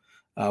know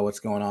what's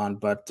going on,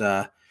 but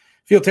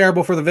feel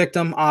terrible for the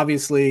victim,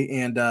 obviously.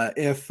 And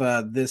if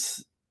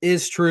this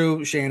is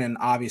true, Shannon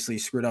obviously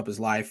screwed up his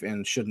life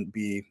and shouldn't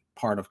be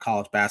part of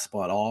college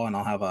basketball at all. And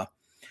I'll have a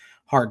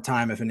hard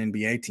time if an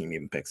NBA team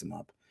even picks him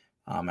up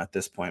at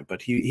this point.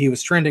 But he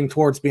was trending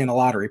towards being a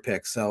lottery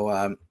pick.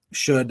 So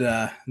should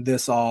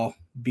this all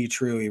be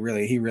true, he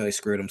really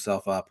screwed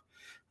himself up,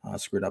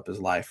 screwed up his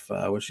life,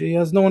 which he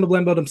has no one to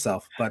blame but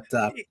himself. But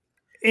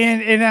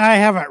and I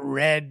haven't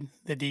read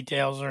the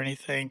details or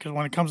anything, because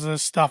when it comes to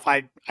this stuff,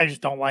 I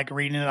just don't like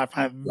reading it. I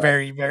find it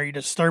very, very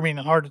disturbing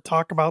and hard to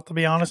talk about, to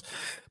be honest.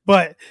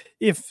 But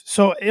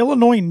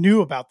Illinois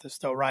knew about this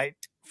though, right?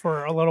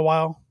 For a little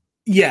while.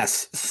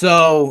 Yes.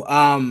 So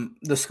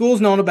the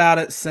school's known about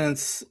it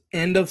since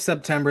end of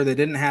September. They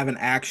didn't have an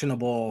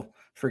actionable,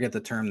 forget the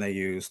term they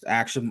used,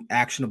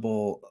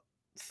 actionable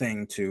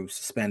thing to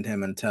suspend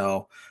him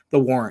until the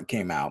warrant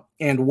came out.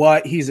 And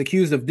what he's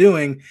accused of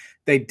doing,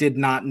 they did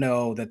not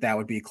know that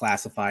would be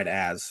classified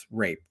as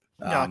rape,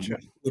 Gotcha.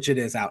 Which it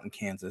is out in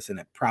Kansas, and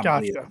it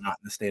probably is not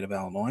in the state of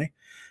Illinois.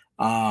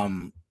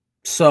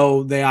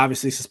 So they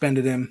obviously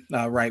suspended him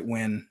right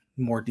when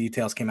more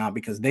details came out,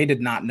 because they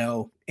did not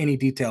know any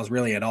details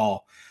really at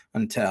all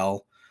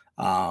until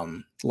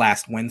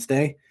last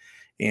Wednesday.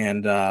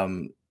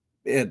 And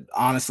it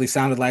honestly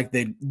sounded like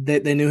they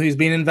knew he was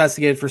being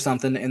investigated for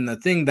something. And the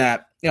thing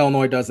that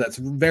Illinois does that's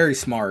very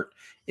smart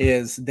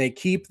is they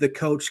keep the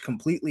coach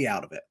completely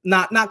out of it.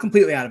 Not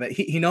completely out of it.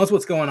 He knows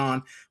what's going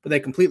on, but they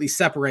completely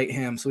separate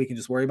him so he can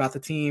just worry about the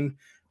team,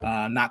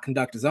 not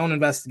conduct his own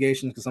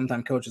investigations, because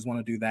sometimes coaches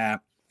want to do that.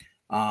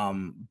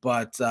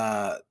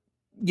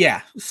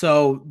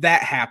 So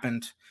that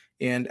happened.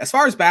 And as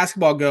far as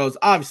basketball goes,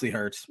 obviously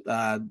Hurts,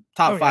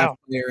 top five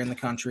player in the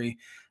country.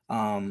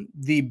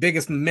 The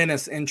biggest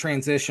menace in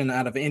transition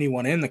out of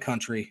anyone in the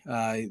country.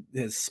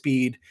 His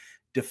speed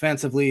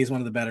defensively, he's one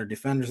of the better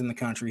defenders in the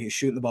country. He's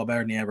shooting the ball better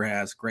than he ever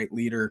has. Great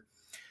leader,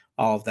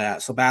 all of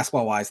that. So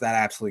basketball wise, that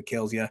absolutely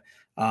kills you.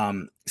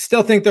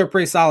 Still think they're a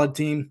pretty solid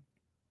team.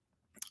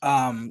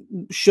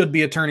 Should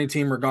be a tourney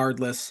team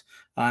regardless.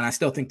 And I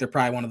still think they're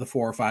probably one of the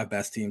 4 or 5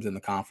 best teams in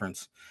the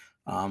conference.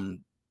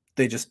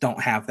 They just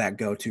don't have that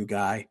go-to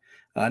guy.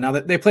 Now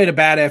that they played a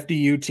bad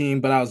FDU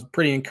team, but I was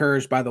pretty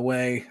encouraged by the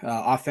way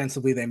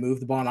offensively they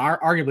moved the ball, and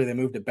arguably they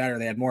moved it better.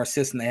 They had more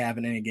assists than they have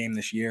in any game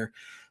this year.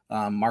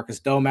 Marcus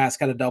Domask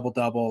got a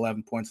double-double,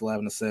 11 points,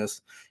 11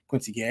 assists.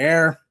 Quincy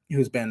Guerre,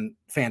 who's been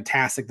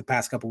fantastic the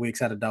past couple weeks,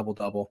 had a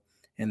double-double.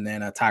 And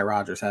then Ty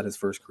Rogers had his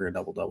first career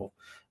double-double.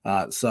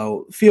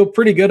 So feel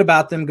pretty good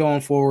about them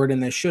going forward,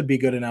 and they should be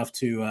good enough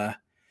to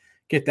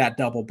get that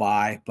double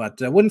bye. But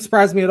it wouldn't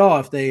surprise me at all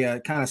if they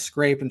kind of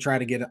scrape and try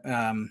to get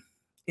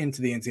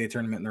into the NCAA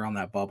tournament and they're on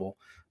that bubble.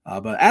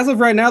 But as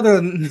of right now, they're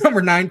the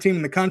number 9 team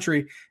in the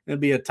country. It'll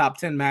be a top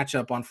 10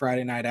 matchup on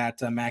Friday night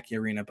at Mackey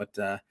Arena.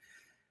 But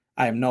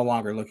I am no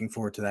longer looking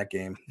forward to that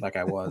game like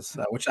I was,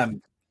 which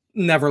I'm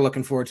never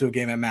looking forward to a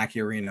game at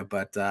Mackey Arena.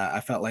 But I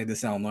felt like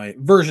this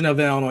version of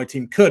the Illinois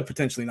team could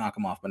potentially knock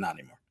them off, but not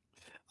anymore.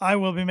 I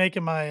will be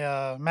making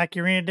my Mackey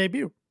Arena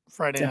debut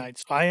Friday night,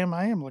 so I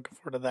am looking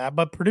forward to that.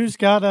 But Purdue's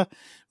got a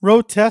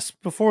road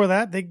test before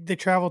that. They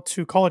traveled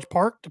to College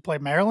Park to play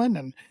Maryland,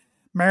 and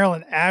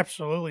Maryland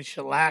absolutely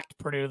shellacked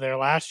Purdue there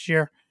last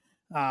year.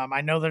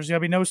 I know there's going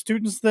to be no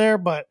students there,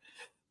 but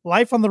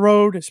life on the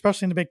road,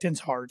 especially in the Big Ten, is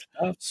hard.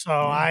 So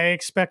I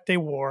expect a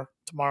war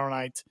tomorrow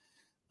night.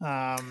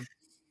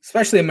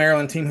 Especially a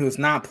Maryland team who has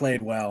not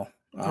played well.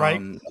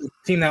 Right. A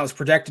team that was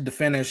projected to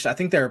finish, I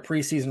think they're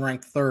preseason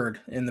ranked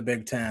third in the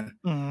Big Ten.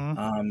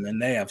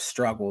 And they have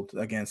struggled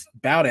against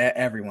about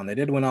everyone. They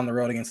did win on the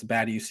road against a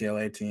bad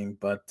UCLA team,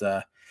 but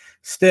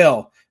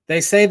still,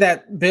 they say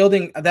that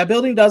building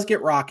does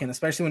get rocking,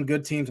 especially when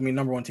good teams,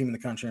 number one team in the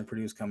country and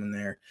Purdue's coming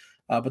there.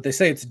 But they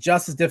say it's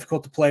just as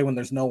difficult to play when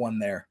there's no one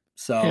there.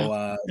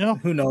 So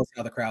who knows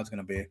how the crowd's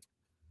going to be.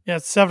 Yeah,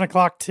 it's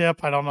 7:00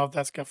 tip. I don't know if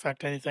that's going to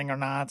affect anything or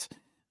not.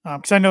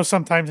 Because I know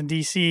sometimes in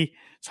DC,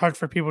 it's hard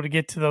for people to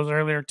get to those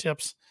earlier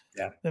tips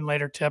than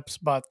later tips.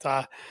 But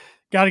got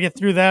to get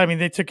through that.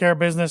 They took care of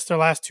business their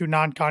last two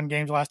non-con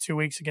games last 2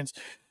 weeks against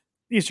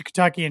Eastern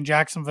Kentucky and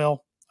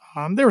Jacksonville.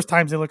 There was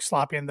times they looked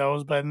sloppy in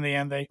those, but in the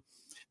end, they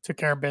took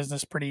care of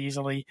business pretty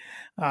easily.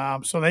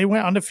 So they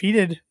went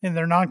undefeated in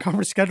their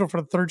non-conference schedule for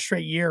the third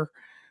straight year.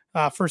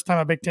 First time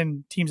a Big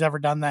Ten team's ever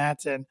done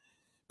that. And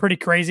pretty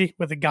crazy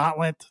with the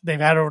gauntlet they've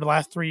had over the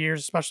last 3 years,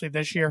 especially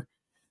this year,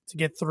 to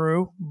get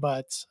through.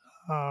 But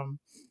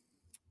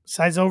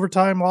besides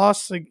overtime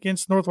loss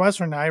against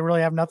Northwestern, I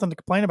really have nothing to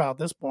complain about at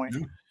this point.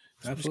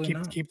 So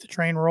just keep the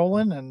train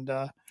rolling. And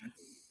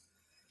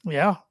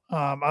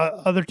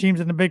other teams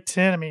in the Big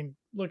Ten,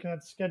 looking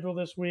at the schedule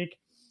this week,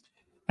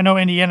 I know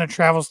Indiana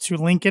travels to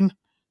Lincoln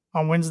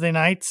on Wednesday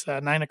nights,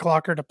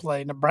 9:00 to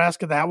play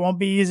Nebraska. That won't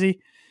be easy.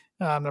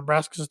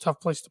 Nebraska's a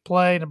tough place to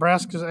play. And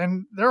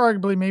they're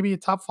arguably maybe a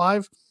top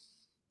 5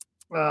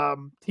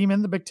 team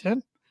in the Big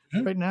Ten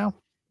right now.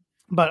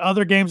 But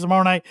other games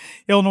tomorrow night,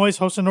 Illinois is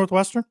hosting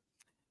Northwestern.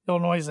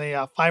 Illinois is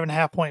a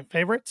 5.5-point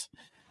favorite.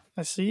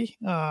 I see.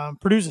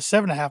 Purdue's a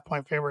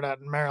 7.5-point favorite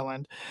at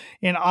Maryland.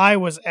 And I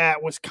was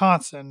at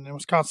Wisconsin, and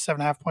Wisconsin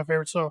 7.5-point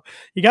favorite. So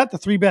you got the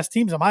 3 best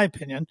teams, in my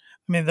opinion.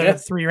 They're the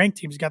 3 ranked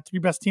teams. You got 3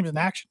 best teams in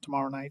action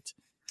tomorrow night.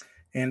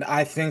 And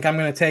I think I'm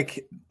going to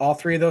take all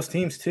 3 of those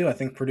teams, too. I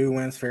think Purdue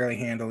wins fairly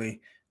handily.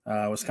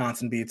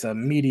 Wisconsin beats a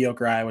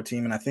mediocre Iowa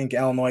team. And I think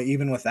Illinois,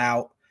 even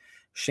without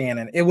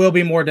Shannon, it will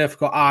be more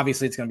difficult.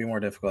 Obviously, it's going to be more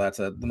difficult. That's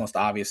the most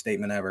obvious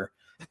statement ever,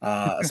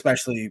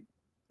 especially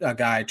a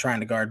guy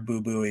trying to guard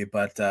Boo Buie.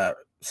 But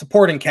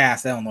supporting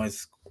cast, Illinois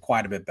is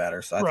quite a bit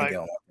better. So I think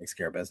Illinois takes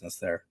care of business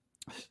there.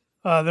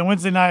 Then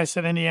Wednesday night, I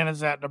said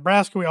Indiana's at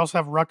Nebraska. We also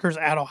have Rutgers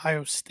at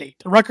Ohio State.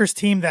 The Rutgers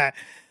team that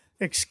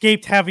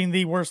escaped having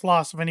the worst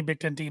loss of any Big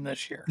Ten team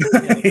this year.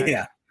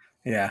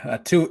 Yeah. A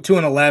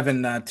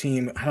 2-11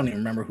 team. I don't even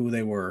remember who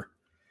they were.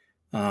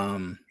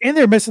 And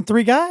they're missing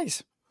 3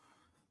 guys.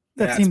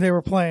 That team they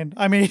were playing.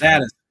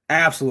 That is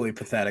absolutely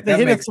pathetic. They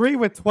hit a 3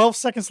 with 12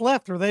 seconds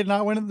left. Are they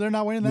not winning? They're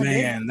not winning that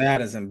game. Man, that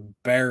is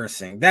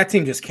embarrassing. That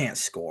team just can't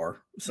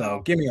score.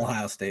 So give me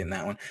Ohio State in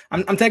that one.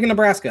 I'm taking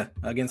Nebraska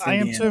against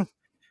Indiana.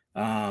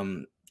 I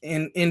am too.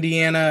 In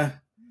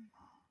Indiana,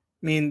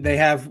 they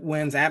have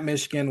wins at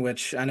Michigan,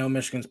 which I know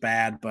Michigan's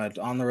bad, but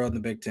on the road in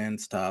the Big Ten,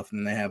 it's tough.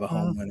 And they have a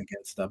home win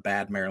against a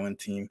bad Maryland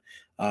team.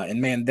 And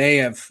man, they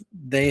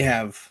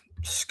have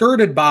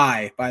skirted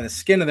by the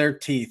skin of their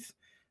teeth.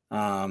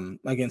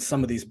 Against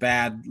some of these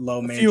bad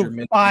low major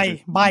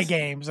buy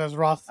games, as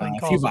Roth calls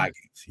a few buy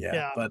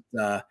games,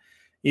 But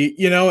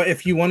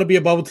if you want to be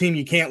a bubble team,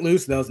 you can't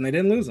lose those, and they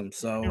didn't lose them.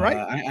 So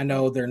I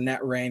know their net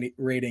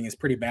rating is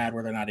pretty bad,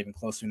 where they're not even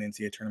close to an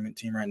NCAA tournament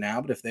team right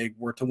now. But if they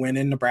were to win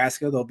in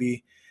Nebraska, they'll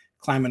be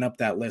climbing up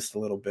that list a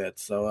little bit.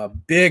 So a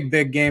big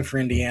game for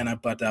Indiana,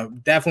 but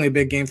definitely a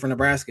big game for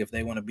Nebraska if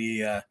they want to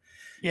be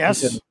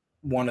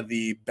one of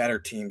the better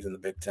teams in the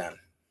Big Ten.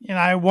 And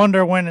I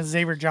wonder when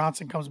Xavier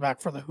Johnson comes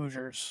back for the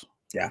Hoosiers.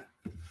 Yeah.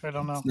 I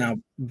don't know. Now,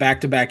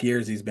 back-to-back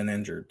years he's been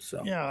injured.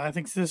 So yeah, I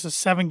think this is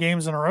 7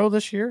 games in a row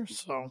this year.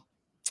 So,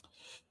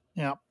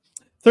 yeah.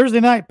 Thursday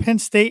night, Penn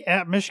State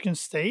at Michigan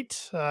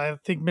State. I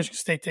think Michigan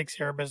State takes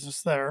care of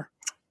business there.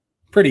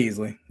 Pretty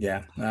easily,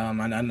 yeah.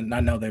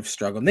 I know they've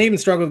struggled. They even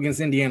struggled against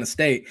Indiana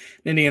State.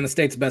 Indiana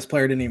State's best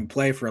player didn't even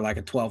play for like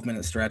a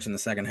 12-minute stretch in the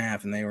second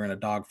half, and they were in a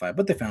dogfight.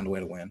 But they found a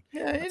way to win.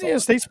 Yeah, Indiana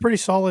State's pretty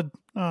solid.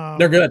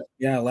 They're good.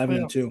 Yeah,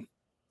 11-2.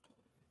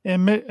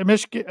 And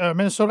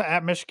Minnesota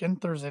at Michigan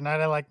Thursday night.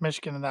 I like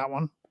Michigan in that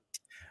one.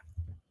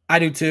 I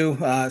do too.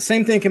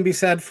 Same thing can be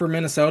said for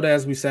Minnesota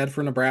as we said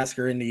for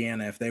Nebraska or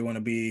Indiana if they want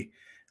to be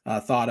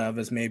thought of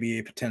as maybe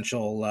a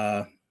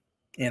potential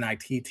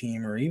NIT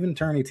team or even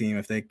tourney team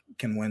if they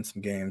can win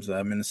some games.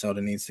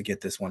 Minnesota needs to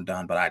get this one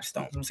done, but I just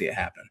don't see it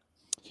happen.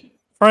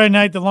 Friday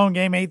night, the lone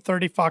game,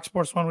 8:30, Fox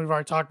Sports 1. We've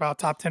already talked about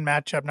top 10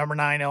 matchup. Number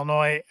 9,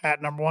 Illinois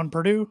at number 1,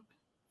 Purdue.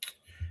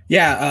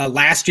 Yeah,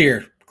 last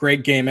year,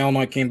 great game.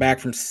 Illinois came back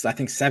from, I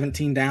think,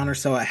 17 down or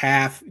so at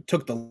half.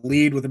 Took the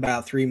lead with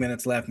about 3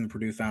 minutes left, and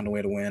Purdue found a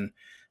way to win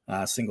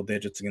single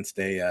digits against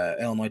a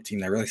Illinois team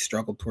that really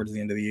struggled towards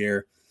the end of the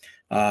year.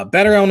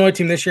 Better Illinois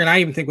team this year, and I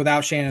even think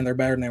without Shannon, they're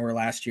better than they were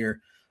last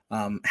year.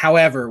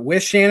 However,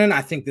 with Shannon,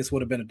 I think this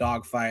would have been a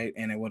dogfight,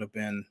 and it would have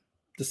been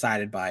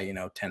decided by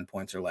 10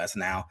 points or less.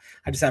 Now,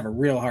 I just have a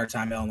real hard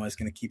time Illinois is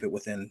going to keep it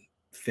within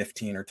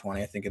 15 or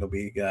 20. I think it'll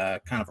be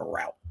kind of a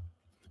rout.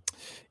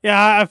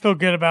 Yeah, I feel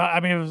good about it. I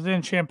mean, it was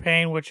in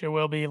Champaign, which it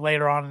will be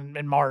later on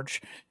in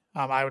March.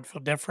 I would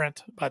feel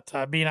different, but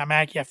being at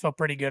Mackey, I feel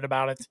pretty good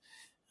about it.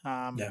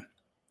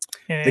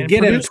 The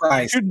get-in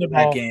price shooting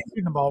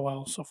the ball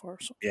well so far.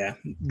 So. Yeah,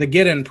 the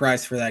get-in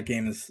price for that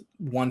game is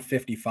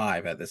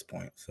 $155 at this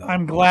point. So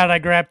I'm glad I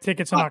grabbed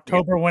tickets in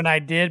October when I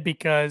did,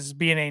 because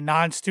being a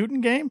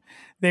non-student game,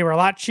 they were a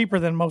lot cheaper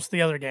than most of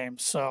the other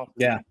games. So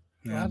glad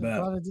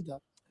I did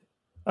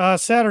that.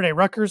 Saturday,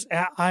 Rutgers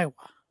at Iowa.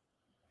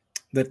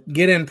 The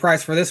get-in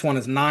price for this one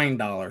is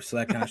 $9, so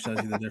that kind of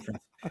shows you the difference.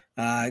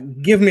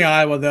 Give me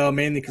Iowa, though,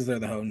 mainly because they're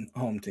the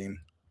home team.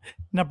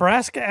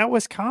 Nebraska at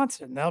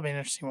Wisconsin. That'll be an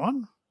interesting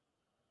one.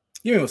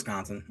 Give me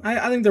Wisconsin.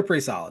 I think they're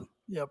pretty solid.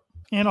 Yep.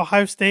 And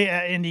Ohio State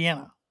at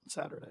Indiana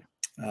Saturday.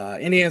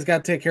 Indiana's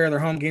got to take care of their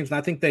home games, and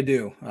I think they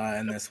do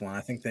in this one.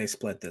 I think they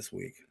split this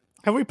week.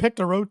 Have we picked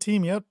a road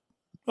team yet?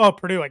 Oh,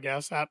 Purdue, I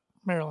guess, at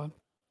Maryland.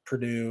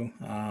 Purdue.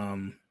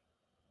 I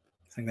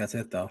think that's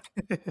it, though.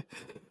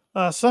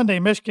 Sunday,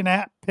 Michigan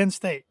at Penn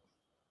State.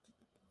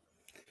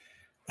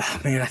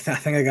 Oh, man, I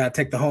think I got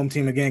to take the home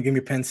team again. Give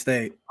me Penn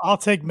State. I'll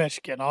take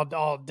Michigan.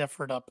 I'll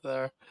differ it up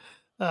there.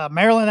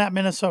 Maryland at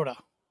Minnesota.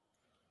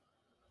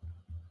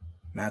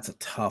 That's a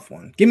tough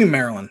one. Give me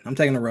Maryland. I'm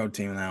taking the road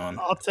team in that one.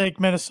 I'll take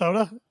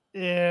Minnesota.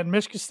 And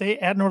Michigan State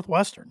at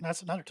Northwestern.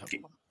 That's another tough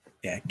one.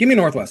 Yeah, give me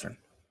Northwestern.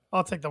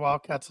 I'll take the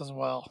Wildcats as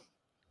well.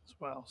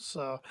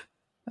 So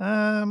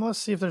let's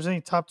see if there's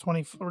any top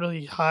 20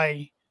 really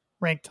high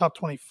ranked top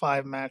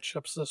 25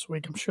 matchups this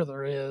week. I'm sure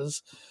there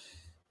is.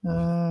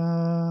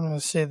 I'm going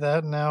to say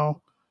that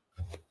now.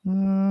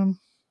 No.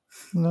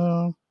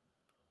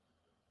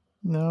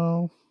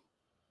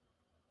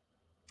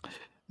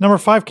 Number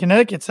 5,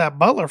 Connecticut's at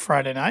Butler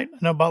Friday night. I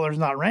know Butler's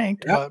not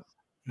ranked, but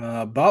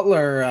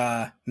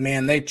Butler,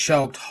 man, they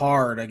choked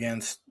hard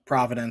against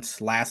Providence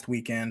last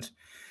weekend.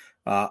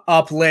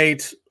 Up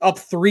late, up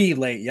 3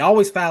 late. You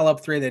always foul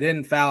up 3. They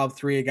didn't foul up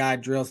 3. A guy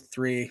drills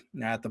 3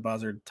 at the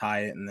buzzer to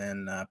tie it, and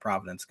then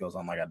Providence goes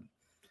on I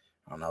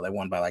don't know. They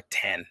won by like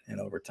 10 in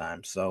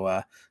overtime.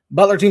 So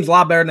Butler team's a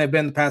lot better than they've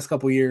been the past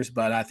couple of years,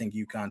 but I think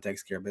UConn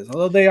takes care of business.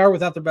 Although they are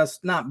without their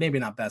best, maybe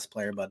not best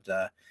player, but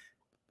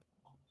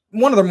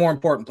one of their more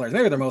important players,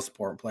 maybe their most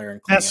important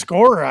player. Best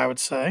scorer, I would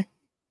say.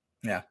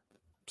 Yeah.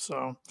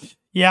 So,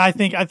 yeah, I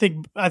think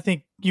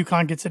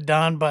UConn gets it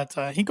done, but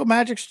Hinkle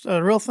Magic's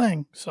a real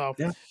thing. So,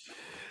 yeah.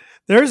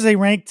 There's a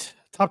ranked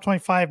top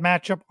 25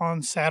 matchup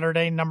on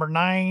Saturday. Number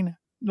 9,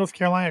 North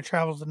Carolina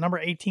travels to number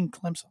 18,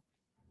 Clemson.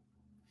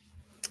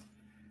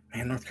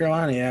 Man, North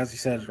Carolina, yeah, as you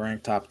said, is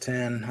ranked top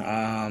 10.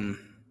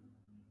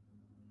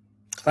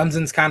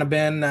 Clemson's kind of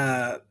been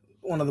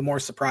one of the more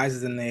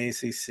surprises in the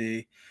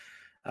ACC.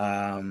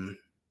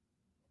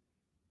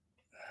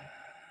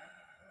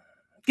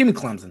 Give me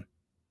Clemson.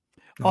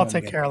 I'll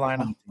take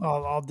Carolina.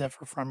 I'll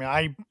differ from you.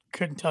 I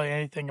couldn't tell you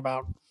anything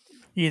about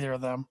either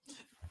of them.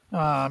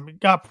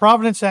 Got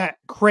Providence at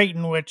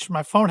Creighton, which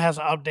my phone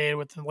hasn't updated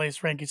with the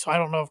latest ranking, so I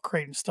don't know if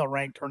Creighton's still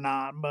ranked or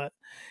not, but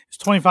it's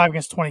 25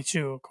 against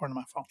 22 according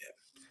to my phone.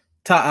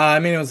 I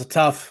mean, it was a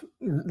tough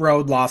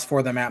road loss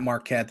for them at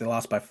Marquette. They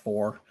lost by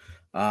 4.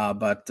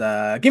 But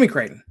give me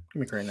Creighton. Give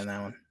me Creighton in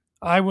that one.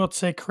 I will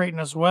take Creighton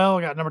as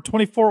well. Got number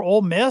 24,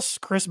 Ole Miss,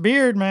 Chris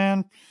Beard,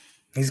 man.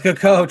 He's a good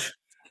coach.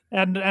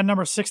 And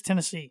number 6,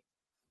 Tennessee.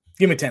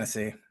 Give me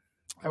Tennessee.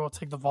 I will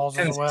take the Vols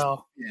as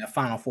well. Yeah,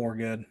 Final Four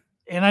good.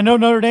 And I know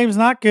Notre Dame's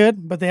not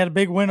good, but they had a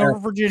big win over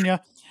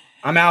Virginia.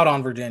 I'm out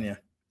on Virginia.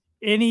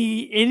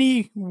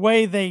 Any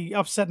way they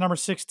upset number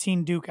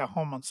 16 Duke at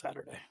home on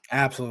Saturday?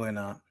 Absolutely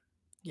not.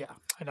 Yeah,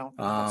 I don't.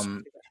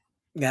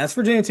 Yeah, this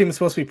Virginia team is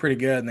supposed to be pretty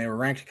good, and they were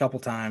ranked a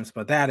couple times,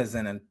 but that is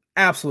an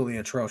absolutely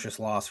atrocious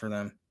loss for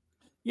them.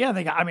 Yeah,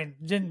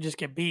 didn't just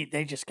get beat;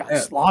 they just got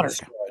slaughtered.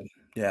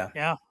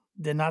 Yeah,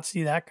 did not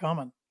see that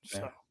coming.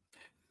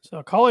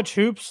 So college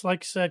hoops,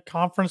 like I said,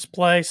 conference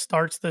play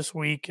starts this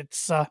week.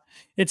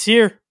 It's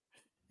here,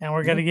 and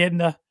we're gonna get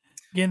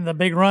in the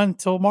big run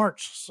till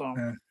March.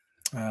 So,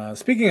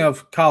 speaking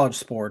of college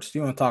sports, do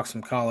you want to talk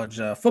some college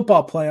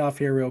football playoff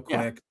here real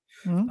quick?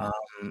 Yeah.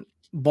 Mm-hmm.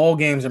 Bowl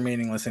games are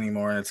meaningless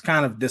anymore, and it's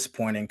kind of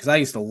disappointing because I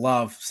used to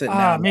love sitting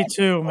down. Me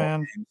too,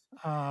 man.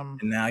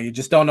 And now you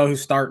just don't know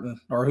who's starting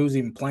or who's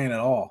even playing at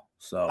all.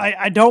 So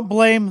I don't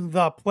blame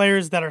the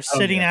players that are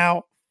sitting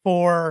out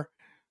for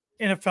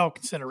NFL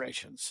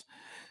considerations.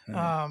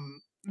 Mm-hmm.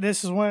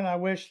 This is when I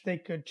wish they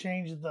could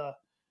change the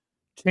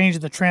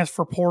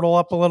transfer portal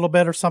up a little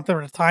bit or something,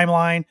 or the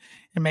timeline,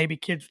 and maybe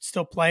kids would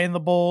still play in the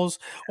bowls.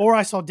 Or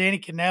I saw Danny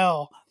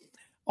Cannell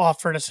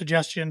offered a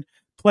suggestion: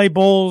 play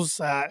bowls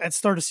at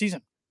start of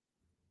season,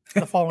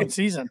 the following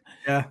season.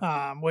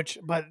 Yeah.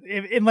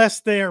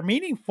 Unless they are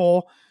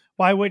meaningful,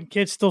 why wouldn't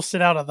kids still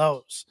sit out of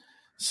those?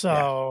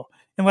 So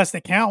unless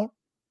they count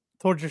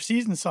towards your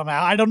season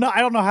somehow, I don't know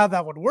how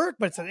that would work,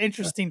 but it's an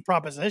interesting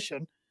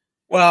proposition.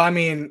 Well, I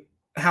mean,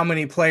 how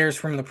many players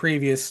from the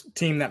previous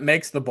team that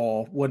makes the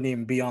bowl wouldn't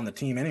even be on the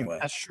team anyway.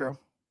 That's true.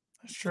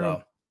 That's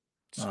true.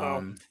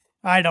 So,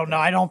 I don't know.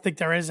 I don't think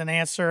there is an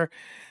answer.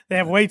 They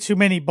have way too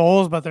many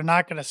bowls, but they're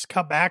not going to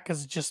cut back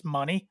because it's just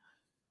money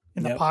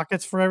in the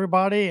pockets for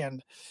everybody.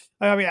 And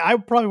I mean, I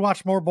would probably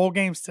watch more bowl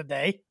games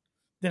today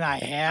than I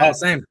had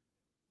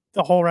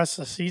the whole rest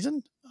of the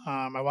season.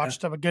 I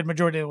watched a good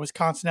majority of the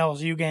Wisconsin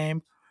LSU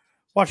game,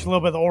 watched a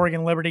little bit of the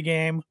Oregon Liberty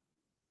game.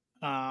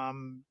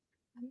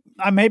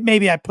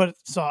 Maybe I put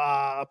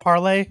a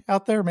parlay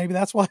out there. Maybe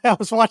that's why I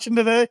was watching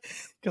today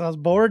because I was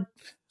bored.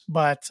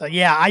 But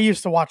yeah, I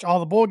used to watch all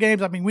the bowl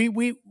games. I mean,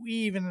 we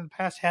even in the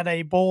past had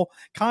a bowl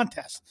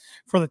contest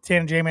for the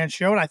Tan J-Man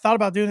show, and I thought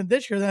about doing it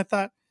this year. Then I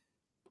thought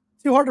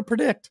too hard to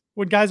predict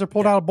when guys are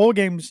pulled out of bowl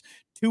games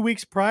 2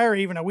 weeks prior,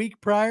 even a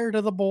week prior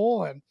to the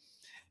bowl, and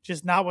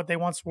just not what they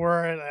once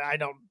were. And I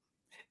don't.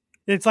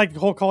 It's like the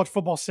whole college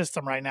football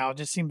system right now. It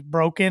just seems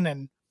broken,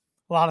 and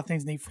a lot of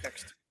things need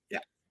fixed.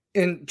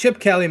 And Chip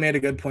Kelly made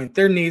a good point.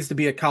 There needs to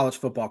be a college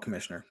football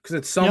commissioner because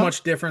it's so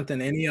much different than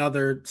any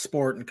other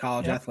sport in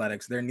college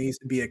athletics. There needs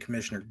to be a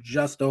commissioner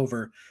just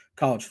over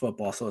college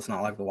football, so it's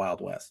not like the Wild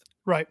West.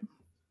 Right.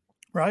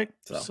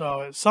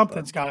 So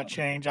something's got to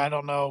change. I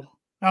don't know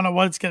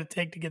what it's going to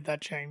take to get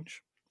that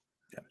change.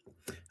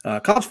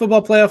 College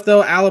football playoff,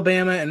 though,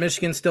 Alabama and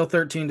Michigan still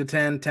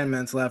 13-10, 10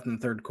 minutes left in the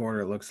third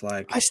quarter, it looks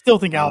like. I still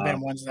think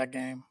Alabama wins that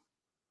game.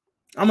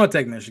 I'm going to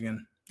take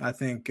Michigan. I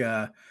think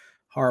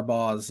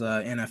Harbaugh's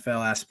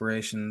NFL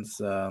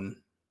aspirations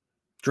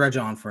dredge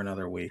on for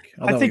another week.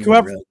 I think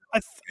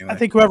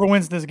whoever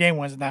wins this game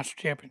wins the national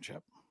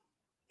championship.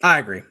 I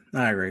agree.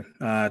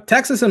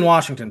 Texas and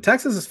Washington.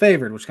 Texas is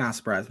favored, which kind of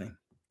surprised me.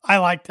 I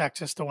like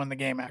Texas to win the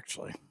game,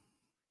 actually.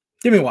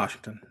 Give me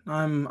Washington.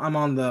 I'm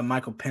on the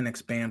Michael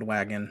Penix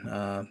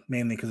bandwagon,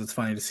 mainly because it's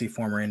funny to see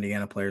former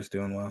Indiana players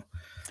doing well.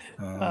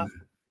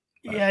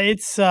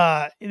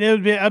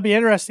 It'd be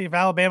interesting if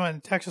Alabama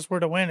and Texas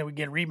were to win, it would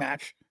get a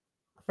rematch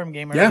from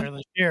game earlier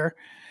this year.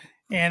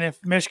 And if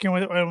Michigan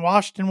and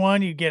Washington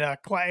won, you get it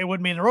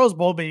wouldn't be in the Rose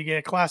Bowl, but you get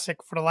a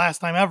classic for the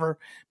last time ever,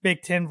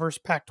 Big Ten versus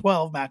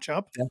Pac-12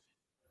 matchup.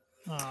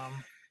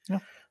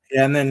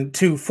 And then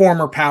two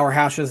former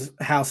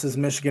powerhouses,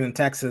 Michigan and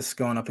Texas,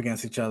 going up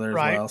against each other as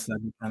well. So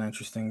that'd be kind of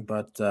interesting.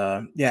 But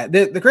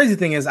the crazy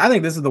thing is, I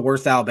think this is the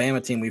worst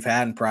Alabama team we've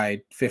had in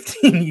probably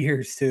 15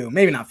 years too.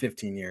 Maybe not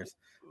 15 years,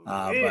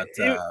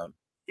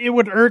 it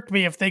would irk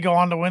me if they go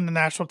on to win the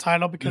national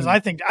title because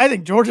I think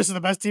Georgia's the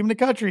best team in the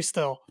country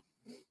still.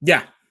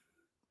 Yeah,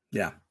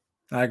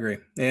 I agree.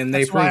 And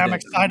that's why I'm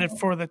excited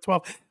for the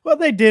 12. Well,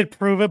 they did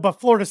prove it,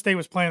 but Florida State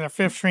was playing their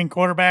fifth string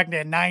quarterback. They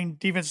had 9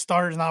 defensive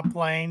starters not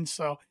playing.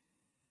 So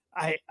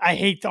I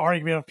hate the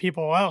argument of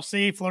people, well,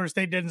 see, Florida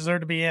State didn't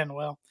deserve to be in.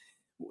 Well,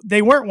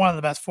 they weren't one of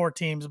the best 4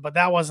 teams, but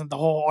that wasn't the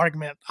whole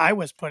argument I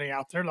was putting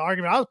out there. The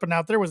argument I was putting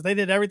out there was they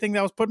did everything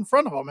that was put in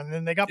front of them, and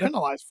then they got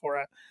penalized for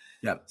it.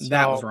 Yep, so,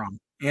 that was wrong.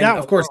 And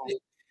of course,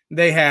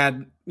 they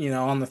had,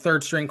 on the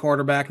third string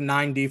quarterback,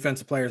 9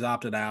 defensive players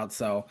opted out.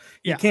 So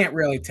you can't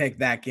really take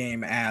that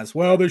game as,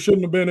 well, they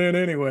shouldn't have been in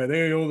anyway.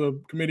 They owe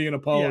the committee an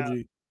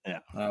apology,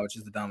 which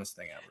is the dumbest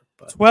thing ever.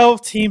 But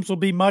 12 teams will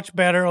be much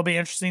better. It'll be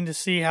interesting to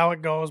see how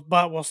it goes,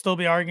 but we'll still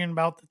be arguing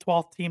about the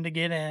 12th team to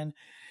get in.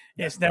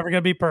 It's never going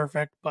to be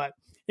perfect, but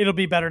it'll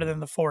be better than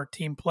the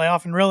 4-team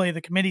playoff. And really, the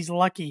committee's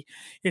lucky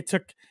it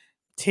took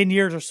 10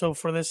 years or so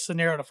for this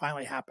scenario to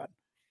finally happen.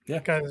 Yeah.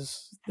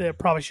 Because it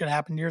probably should have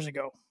happened years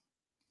ago.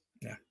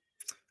 Yeah.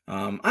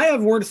 I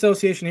have word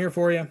association here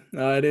for you.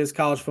 It is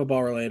college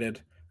football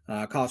related,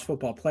 college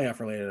football playoff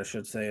related, I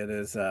should say. It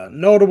is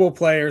notable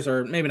players,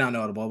 or maybe not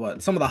notable,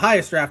 but some of the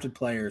highest drafted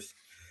players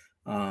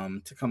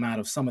to come out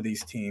of some of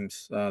these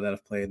teams that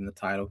have played in the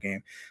title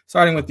game.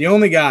 Starting with the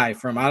only guy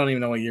from, I don't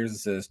even know what years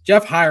this is,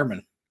 Jeff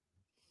Heuerman.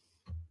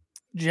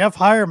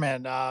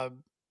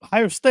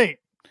 Ohio State.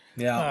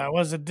 Yeah.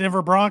 Was a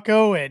Denver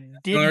Bronco and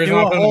didn't do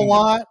a whole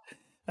lot.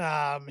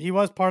 He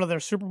was part of their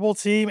Super Bowl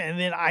team, and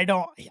then I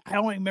don't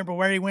remember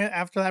where he went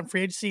after that in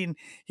free agency, and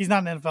he's not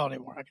in the NFL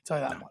anymore. I can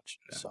tell you that much.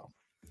 Yeah. So,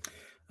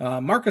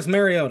 Marcus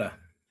Mariota,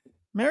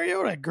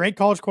 great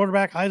college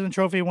quarterback, Heisman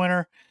Trophy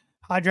winner,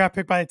 high draft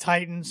pick by the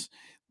Titans,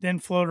 then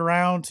floated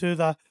around to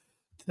the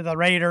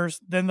Raiders,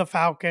 then the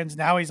Falcons.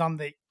 Now he's on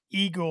the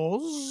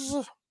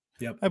Eagles.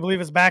 Yep, I believe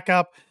his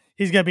backup.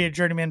 He's going to be a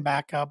journeyman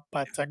backup,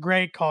 but a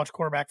great college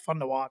quarterback, fun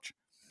to watch.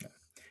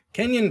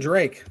 Kenyon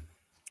Drake.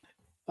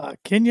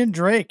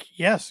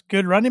 Yes,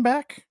 good running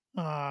back.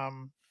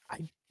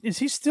 Is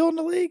he still in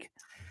the league?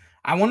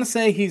 I want to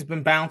say he's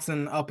been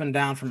bouncing up and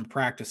down from a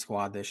practice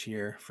squad this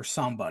year for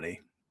somebody,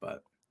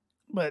 but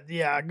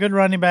yeah, good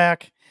running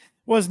back.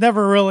 Was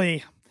never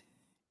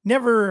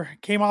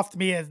came off to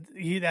me as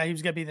he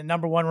was going to be the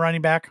number 1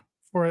 running back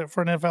for an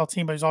NFL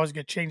team, but he's always a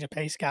good change of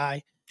pace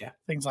guy. Yeah,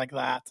 things like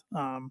that.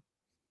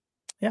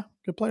 Yeah,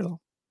 good player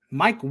though.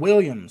 Mike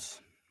Williams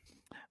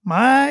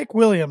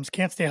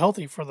can't stay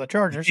healthy for the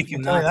Chargers. I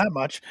can tell you that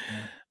much. Yeah.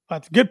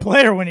 But good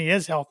player when he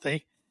is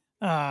healthy.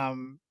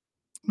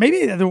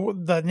 Maybe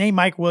the name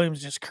Mike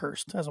Williams just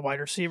cursed as a wide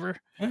receiver.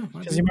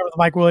 Because you remember the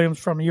Mike Williams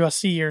from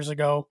USC years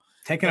ago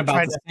Taking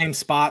about the same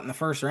spot in the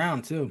first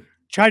round, too.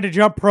 Tried to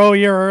jump pro a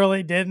year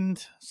early,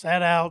 didn't.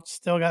 Sat out,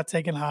 still got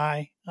taken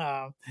high.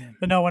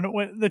 But no,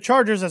 when the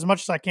Chargers, as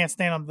much as I can't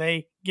stand them,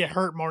 they get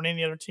hurt more than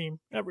any other team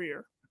every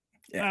year.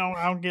 Yeah.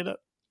 I don't get it.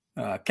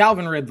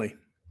 Calvin Ridley.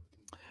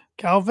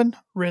 Calvin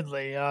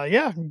Ridley.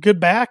 Yeah, good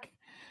back.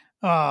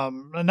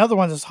 Another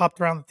one that's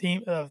hopped around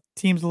the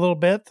teams a little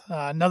bit.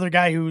 Another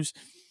guy who's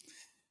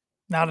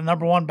not a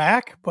number one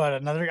back,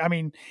 but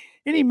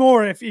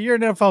anymore, if you're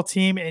an NFL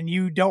team and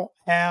you don't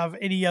have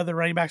any other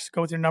running backs to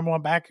go with your number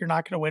one back, you're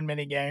not going to win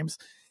many games.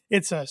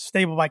 It's a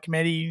stable by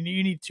committee.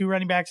 You need 2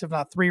 running backs, if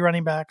not 3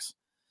 running backs.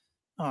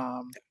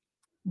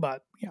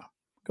 But yeah,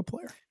 good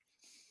player.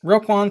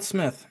 Roquan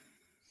Smith.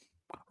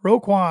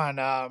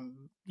 Roquan,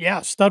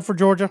 stud for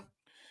Georgia.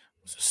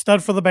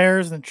 Stud for the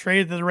Bears, then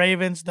traded to the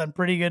Ravens. Done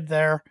pretty good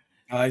there.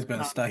 Oh, he's been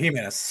a stud. He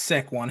made a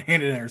sick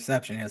one-handed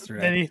interception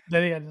yesterday.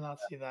 Did he? I did not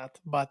see that.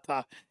 But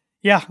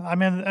yeah,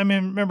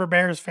 remember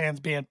Bears fans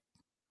being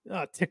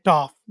ticked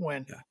off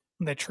when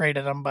they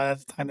traded him, but at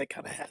the time they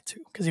kind of had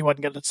to because he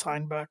wasn't going to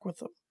sign back with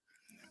them.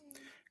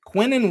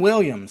 Quinnen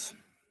Williams.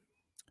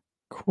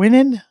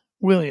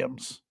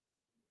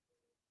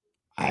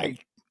 Why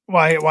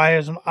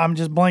is I'm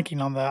just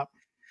blanking on that.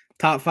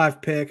 Top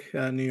 5 pick,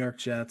 New York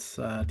Jets,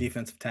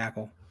 defensive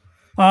tackle.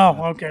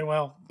 Oh, okay.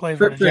 Well, plays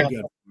for the Jets.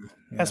 Good. Yeah.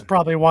 That's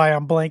probably why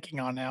I'm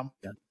blanking on him.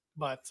 Yeah.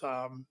 But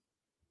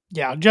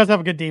Jets have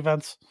a good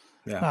defense.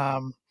 Yeah.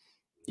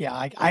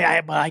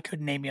 But I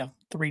couldn't name you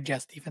 3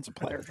 Jets defensive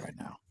players right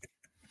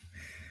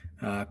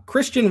now.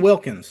 Christian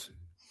Wilkins.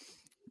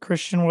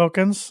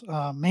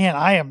 Man,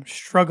 I am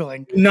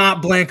struggling.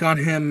 Not blank on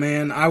him,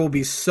 man. I will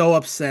be so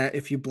upset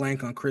if you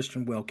blank on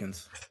Christian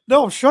Wilkins.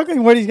 No, I'm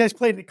struggling when these guys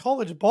played at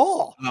college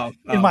ball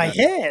in my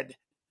head.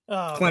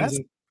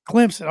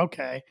 Clemson.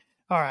 Okay.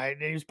 All right.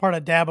 He was part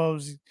of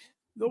Dabo's. Is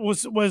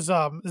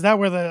that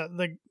where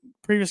the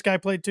previous guy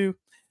played too?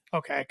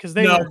 Okay. Because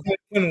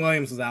Quinn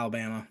Williams was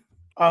Alabama.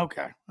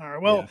 Okay. All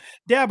right. Well,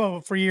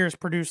 Dabo for years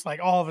produced like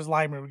all of his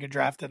linemen would get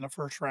drafted in the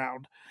first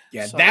round.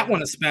 Yeah, so, that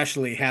one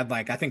especially had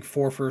I think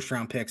 4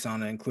 first-round picks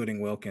on it,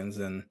 including Wilkins.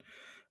 And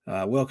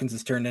Wilkins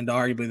has turned into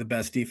arguably the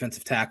best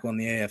defensive tackle in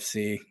the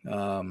AFC.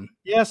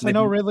 Yes, I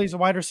know Ridley's a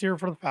wide receiver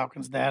for the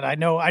Falcons, Dad. I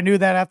knew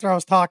that after I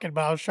was talking,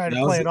 but I was trying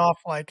to play it off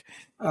like.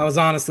 I was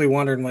honestly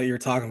wondering what you were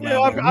talking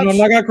about. I'm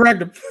not going to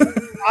correct him.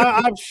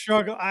 I'm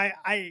struggling.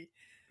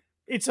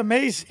 It's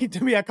amazing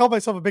to me. I call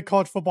myself a big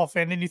college football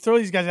fan, and you throw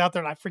these guys out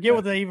there, and I forget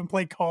what they even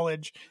played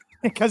college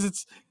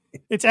because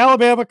it's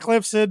Alabama,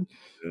 Clemson,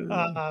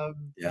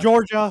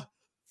 Georgia.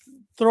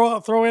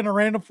 Throw in a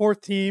random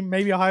 4th team,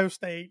 maybe Ohio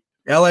State,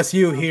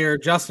 LSU here.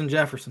 Justin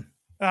Jefferson.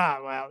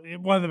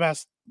 One of the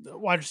best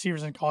wide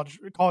receivers in college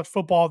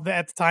football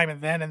at the time,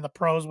 and then in the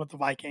pros with the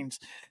Vikings.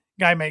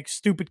 Guy makes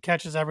stupid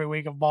catches every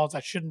week of balls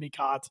that shouldn't be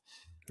caught.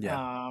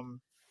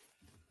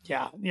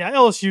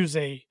 LSU's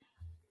a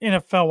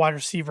NFL wide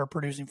receiver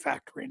producing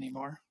factory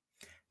anymore.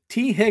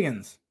 T.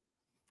 Higgins.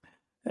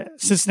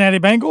 Cincinnati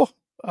Bengal.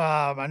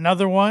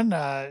 Another one.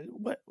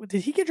 What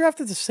did he get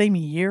drafted the same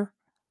year?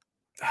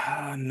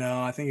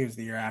 No, I think it was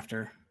the year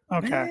after.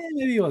 Okay.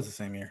 Maybe it was the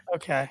same year.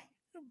 Okay.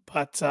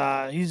 But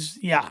he's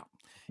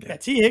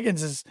T.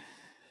 Higgins is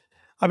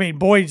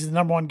Boyd's the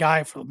number 1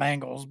 guy for the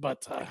Bengals,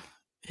 but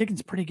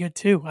Higgins is pretty good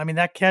too.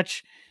 That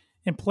catch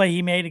and play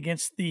he made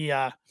against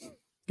the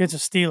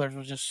Steelers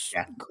was just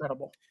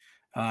incredible.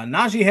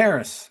 Najee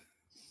Harris.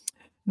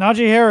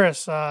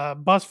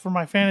 Bust for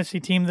my fantasy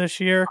team this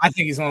year. I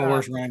think he's one of the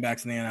worst running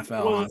backs in the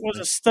NFL. Was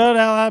a stud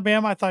out of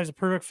Alabama. I thought he was a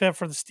perfect fit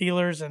for the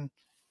Steelers and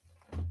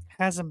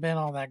hasn't been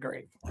all that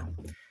great.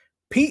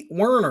 Pete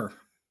Werner.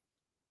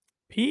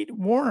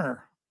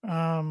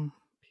 I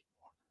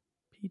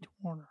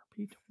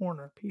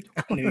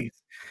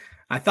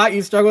thought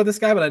you'd struggle with this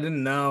guy, but I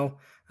didn't know.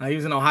 He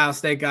was an Ohio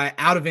State guy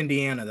out of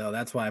Indiana, though.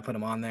 That's why I put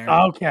him on there.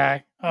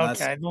 Okay.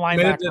 The linebacker.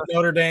 Committed to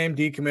Notre Dame,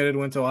 decommitted,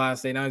 went to Ohio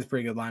State. Now he's a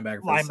pretty good linebacker.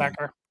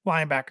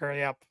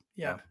 Linebacker.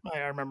 Yep. I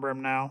remember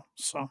him now.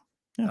 So,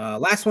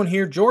 last one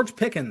here, George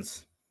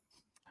Pickens.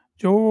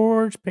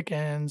 Where did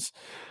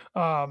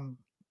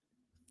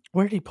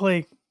he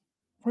play?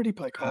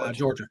 College?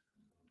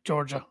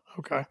 Georgia.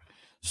 Okay.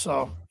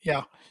 So,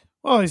 yeah.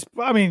 Well,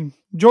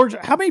 Georgia.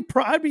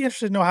 I'd be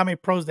interested to know how many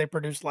pros they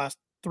produced last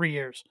 3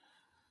 years.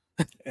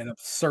 An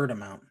absurd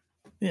amount.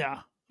 Yeah,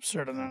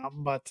 absurd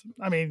amount. But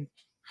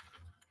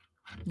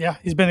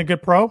he's been a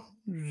good pro.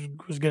 He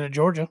was good at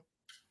Georgia,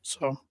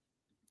 so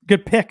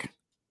good pick.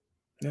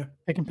 Yeah,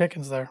 picking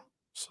Pickens there.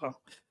 So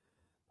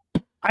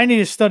I need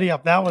to study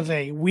up. That was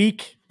a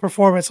weak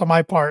performance on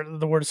my part of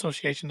the word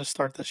association to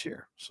start this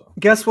year. So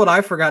guess what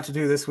I forgot to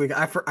do this week?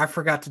 I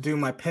forgot to do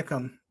my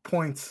pick'em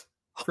points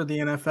for the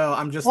NFL.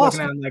 I'm just looking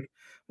at them like,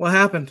 what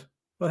happened?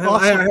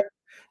 Awesome.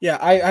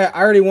 I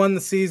already won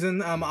the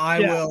season.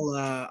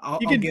 I'll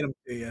get them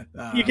to you.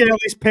 You can at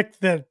least pick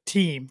the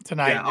team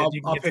tonight. Yeah,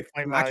 I'll pick.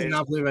 I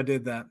cannot believe I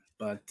did that,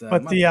 but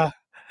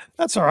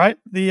That's all right.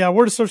 The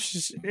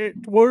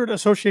word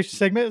association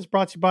segment is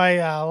brought to you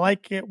by,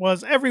 like it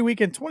was every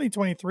week in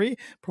 2023,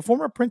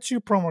 Performer Print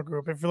 2 Promo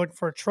Group. If you're looking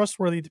for a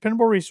trustworthy,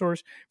 dependable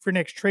resource for your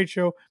next trade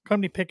show,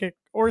 company picket,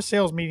 or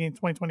sales meeting in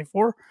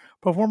 2024,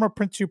 Performer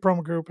Print 2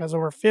 Promo Group has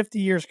over 50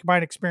 years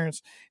combined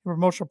experience in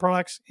promotional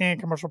products and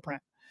commercial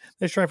print.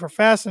 They strive for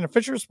fast and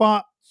efficient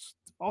response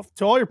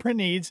to all your print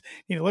needs.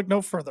 You need to look no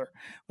further.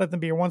 Let them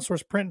be your one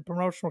source print and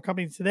promotional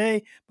company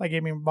today by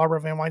giving Barbara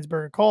Van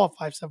Weinsberg a call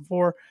at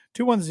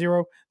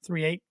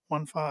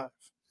 574-210-3815.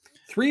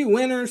 3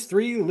 winners,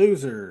 3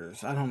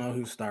 losers. I don't know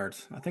who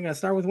starts. I think I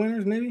start with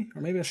winners, maybe,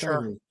 or maybe I start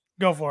with losers.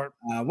 Go for it.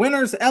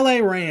 Winners, LA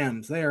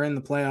Rams. They are in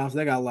the playoffs.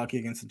 They got lucky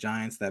against the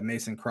Giants. That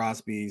Mason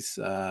Crosby's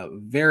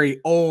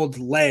very old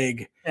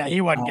leg. Yeah,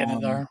 he wasn't getting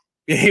it there.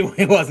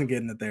 He wasn't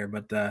getting it there,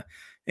 but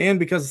and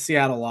because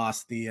Seattle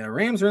lost, the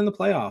Rams are in the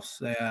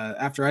playoffs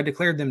after I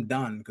declared them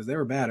done because they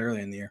were bad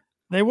early in the year.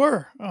 They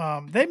were.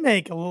 They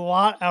make a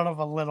lot out of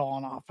a little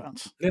on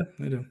offense. Yeah,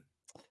 they do.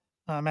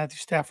 Matthew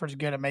Stafford's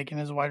good at making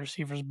his wide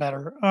receivers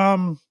better.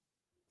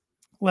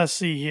 Let's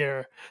see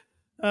here.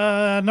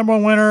 Number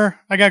one winner,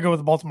 I got to go with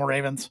the Baltimore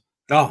Ravens.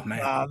 Oh,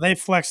 man. They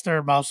flexed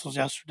their muscles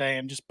yesterday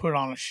and just put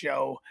on a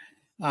show.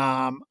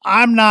 I'm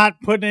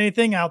not putting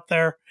anything out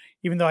there,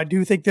 even though I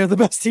do think they're the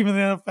best team in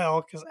the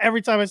NFL, because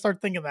every time I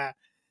start thinking that,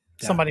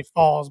 somebody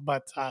falls.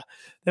 But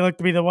they look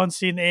to be the 1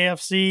 seed in the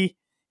AFC.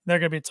 They're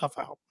going to be a tough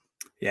out.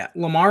 Yeah,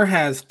 Lamar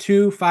has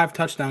 2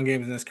 5-touchdown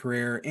games in his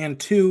career and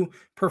 2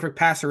 perfect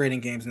passer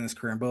rating games in his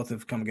career, and both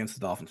have come against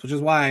the Dolphins, which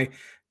is why I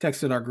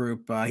texted our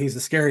group. He's the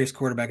scariest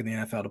quarterback in the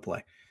NFL to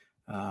play.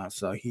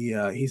 So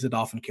he's a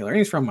Dolphin killer, and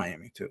he's from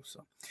Miami too.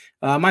 So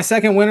my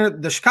second winner,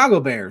 the Chicago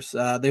Bears.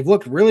 They've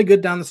looked really good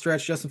down the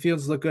stretch. Justin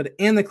Fields looked good,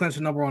 and they clinched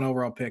the number 1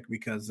 overall pick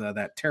because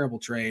that terrible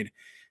trade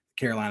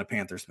Carolina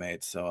Panthers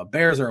made. So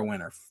Bears are a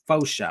winner.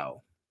 Faux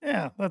show.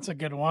 Yeah, that's a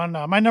good one.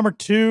 My number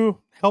 2,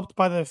 helped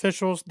by the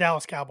officials,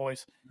 Dallas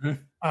Cowboys.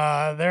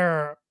 Mm-hmm.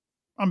 They're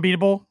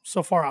unbeatable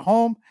so far at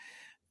home.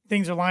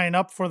 Things are lining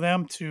up for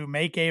them to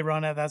make a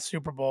run at that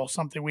Super Bowl,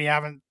 something we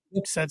haven't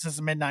said since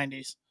the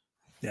mid-90s.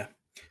 Yeah.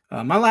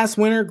 My last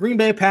winner, Green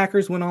Bay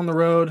Packers, went on the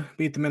road,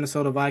 beat the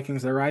Minnesota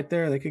Vikings. They're right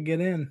there. They could get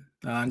in.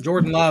 And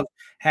Jordan Love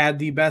had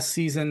the best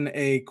season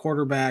a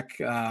quarterback,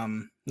 not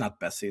the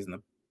best season,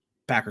 the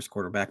Packers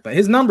quarterback, but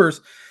his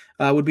numbers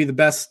would be the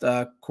best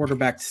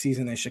quarterback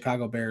season a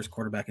Chicago Bears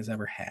quarterback has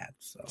ever had.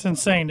 So it's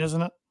insane,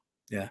 isn't it?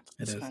 Yeah,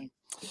 it is.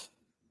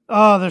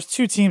 There's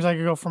 2 teams I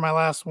could go for my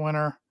last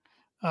winner.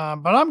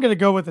 But I'm going to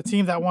go with the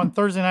team that won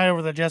Thursday night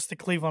over the Jets, the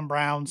Cleveland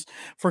Browns,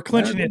 for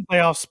clinching a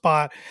playoff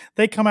spot.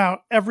 They come out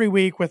every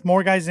week with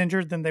more guys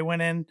injured than they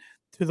went in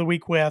to the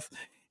week with.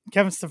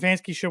 Kevin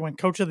Stefanski should win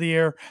Coach of the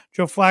Year.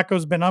 Joe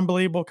Flacco's been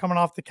unbelievable coming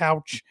off the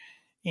couch,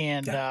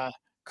 and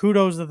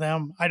kudos to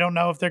them. I don't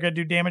know if they're going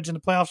to do damage in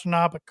the playoffs or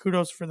not, but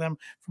kudos for them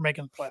for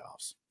making the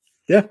playoffs.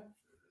 Yeah.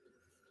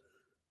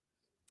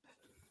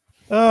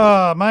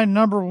 My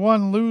number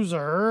 1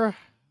 loser.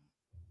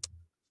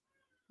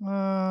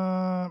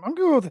 I'm going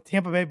to go with the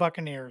Tampa Bay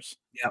Buccaneers.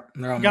 Yep.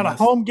 You got a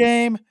home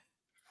game.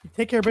 You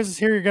take care of business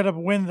here. You're going to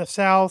win the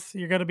South.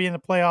 You're going to be in the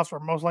playoffs, or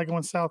most likely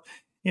win the South.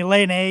 You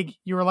lay an egg.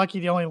 You were lucky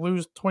to only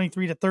lose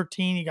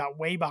 23-13. You got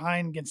way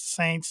behind against the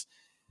Saints,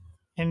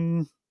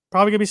 and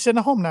probably going to be sitting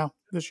at home now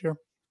this year.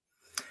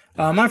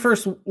 My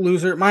first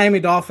loser, Miami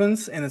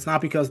Dolphins, and it's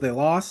not because they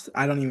lost.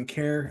 I don't even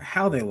care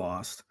how they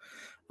lost.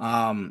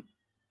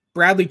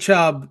 Bradley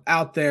Chubb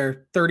out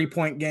there,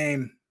 30-point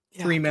game.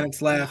 3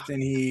 minutes left,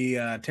 and he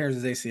tears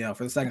his ACL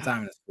for the second time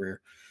in his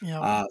career.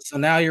 Yeah. So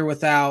now you're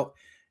without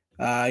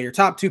your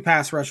top 2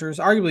 pass rushers,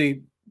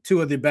 arguably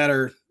 2 of the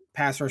better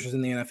pass rushers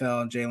in the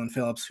NFL, Jalen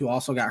Phillips, who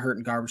also got hurt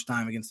in garbage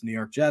time against the New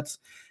York Jets,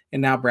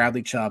 and now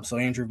Bradley Chubb. So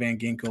Andrew Van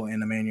Ginkel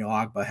and Emmanuel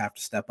Ogbah have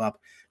to step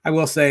up. I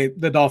will say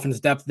the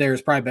Dolphins' depth there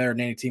is probably better than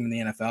any team in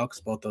the NFL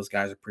because both those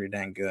guys are pretty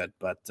dang good.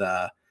 But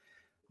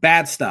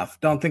bad stuff.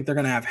 Don't think they're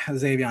going to have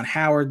Xavier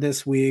Howard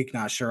this week.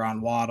 Not sure on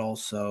Waddle,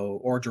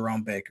 or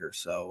Jerome Baker.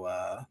 So,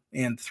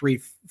 and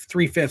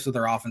three-fifths of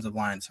their offensive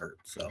line's hurt.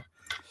 So,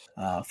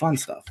 fun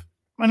stuff.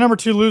 My number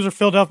 2 loser,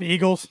 Philadelphia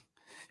Eagles.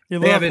 You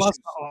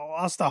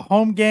lost a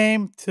home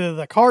game to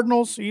the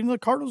Cardinals. Even though the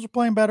Cardinals are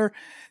playing better.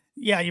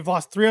 Yeah, you've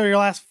lost 3 of your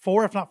last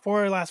 4, if not 4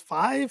 of your last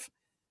 5.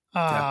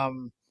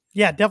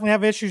 Yeah, definitely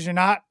have issues. You're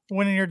not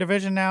winning your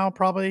division now,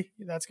 probably.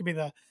 That's going to be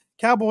the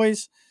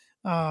Cowboys.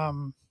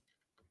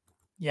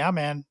 Yeah,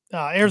 man.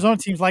 Arizona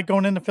teams like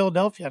going into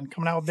Philadelphia and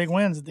coming out with big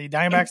wins. The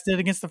Diamondbacks did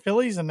against the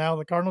Phillies, and now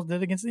the Cardinals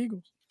did against the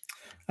Eagles.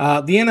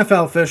 The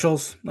NFL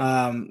officials,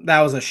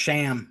 that was a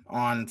sham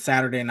on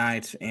Saturday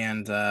night.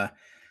 And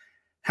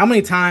how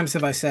many times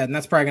have I said, and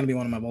that's probably going to be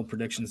one of my bold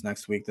predictions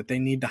next week, that they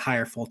need to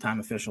hire full-time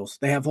officials.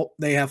 They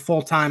have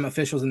full-time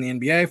officials in the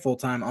NBA,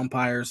 full-time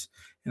umpires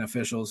and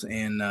officials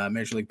in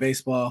Major League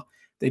Baseball.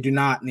 They do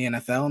not in the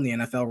NFL, and the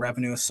NFL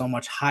revenue is so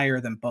much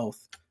higher than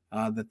both.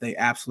 That they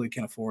absolutely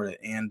can afford it.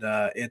 And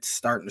it's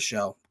starting to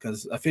show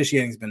because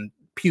officiating has been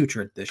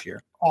putrid this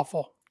year.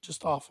 Awful.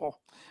 Just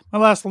awful. My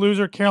last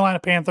loser, Carolina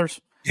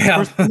Panthers.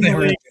 Yeah.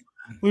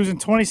 losing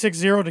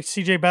 26-0 to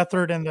CJ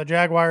Beathard and the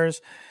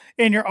Jaguars,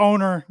 and your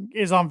owner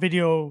is on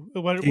video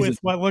with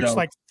what looks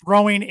like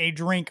throwing a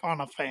drink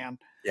on a fan.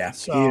 Yeah,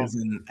 so he is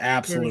an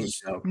absolute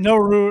joke. No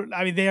root.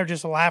 I mean, they are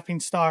just a laughing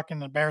stock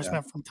and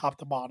embarrassment from top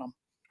to bottom.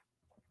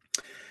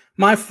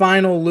 My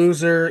final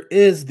loser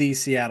is the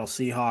Seattle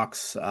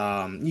Seahawks.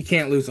 You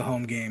can't lose a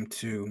home game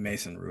to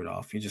Mason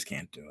Rudolph. You just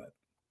can't do it.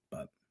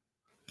 But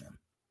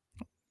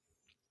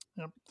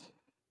Yep.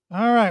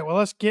 All right. Well,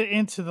 let's get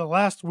into the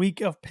last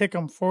week of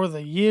Pick'em for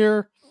the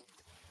year.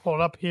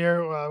 Hold up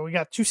here. We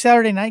got 2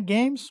 Saturday night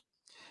games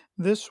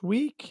this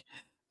week,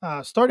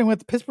 starting with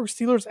the Pittsburgh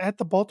Steelers at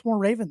the Baltimore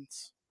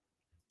Ravens.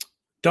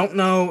 Don't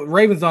know.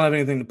 Ravens don't have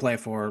anything to play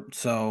for,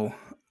 so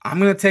I'm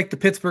going to take the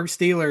Pittsburgh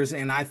Steelers,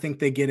 and I think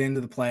they get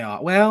into the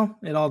playoff. Well,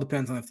 it all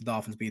depends on if the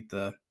Dolphins beat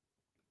the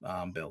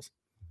Bills.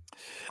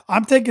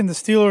 I'm taking the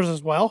Steelers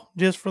as well,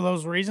 just for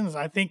those reasons.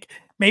 I think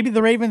maybe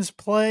the Ravens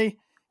play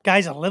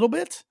guys a little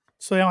bit,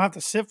 so they don't have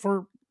to sit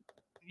for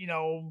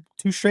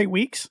 2 straight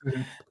weeks,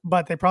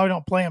 but they probably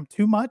don't play them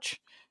too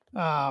much. So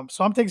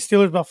I'm taking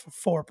Steelers about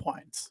 4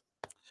 points.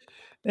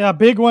 Yeah,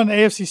 big one,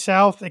 AFC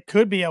South. It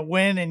could be a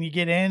win and you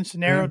get in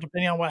scenario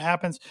depending on what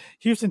happens.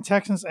 Houston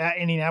Texans at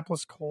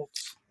Indianapolis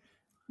Colts.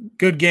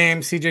 Good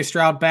game. CJ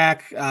Stroud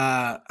back.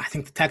 I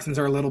think the Texans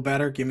are a little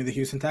better. Give me the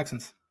Houston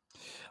Texans.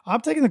 I'm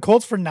taking the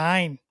Colts for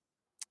 9.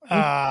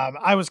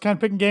 I was kind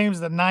of picking games.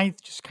 The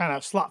 9th just kind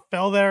of slot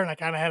fell there, and I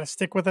kind of had to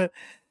stick with it.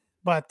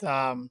 But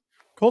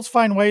Colts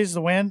find ways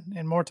to win,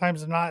 and more times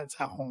than not, it's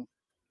at home.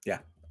 Yeah.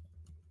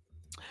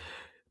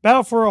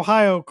 Battle for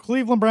Ohio.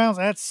 Cleveland Browns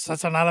at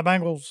Cincinnati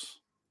Bengals.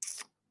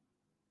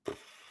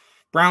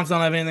 Browns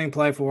don't have anything to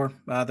play for.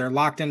 They're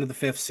locked into the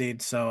 5th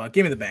seed, so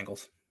give me the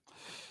Bengals.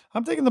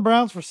 I'm taking the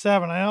Browns for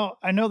 7.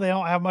 I know they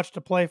don't have much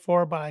to play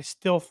for, but I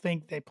still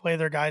think they play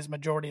their guys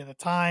majority of the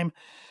time,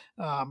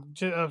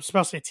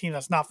 especially a team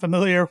that's not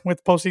familiar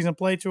with postseason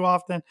play too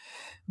often.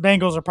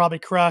 Bengals are probably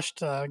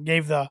crushed.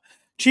 Gave the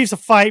Chiefs a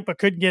fight, but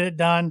couldn't get it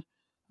done.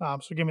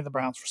 So give me the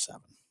Browns for 7.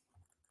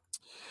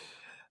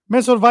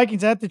 Minnesota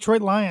Vikings at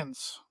Detroit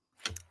Lions.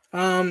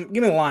 Give me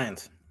the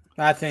Lions.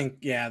 I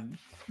think,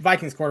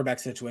 Vikings quarterback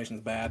situation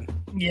is bad.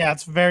 Yeah,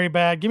 it's very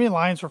bad. Give me the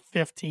Lions for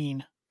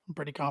 15. I'm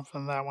pretty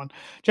confident in that one.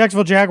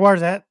 Jacksonville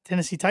Jaguars at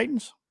Tennessee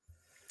Titans.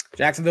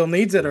 Jacksonville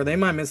needs it, or they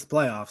might miss the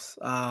playoffs.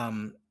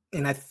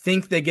 And I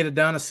think they get it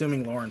done,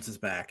 assuming Lawrence is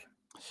back.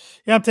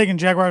 Yeah, I'm taking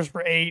Jaguars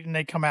for 8, and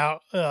they come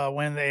out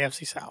win the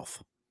AFC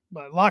South.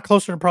 But a lot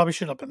closer than probably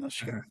should have been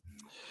this year.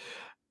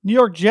 New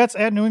York Jets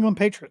at New England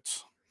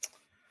Patriots.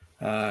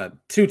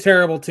 2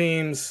 terrible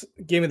teams.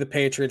 Give me the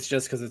Patriots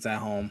just because it's at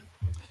home.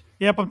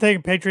 Yep, I'm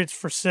taking Patriots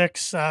for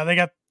 6. They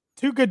got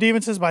 2 good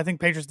defenses, but I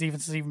think Patriots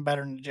defense is even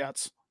better than the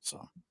Jets.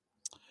 So,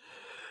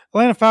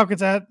 Atlanta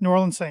Falcons at New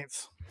Orleans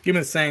Saints. Give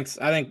me the Saints.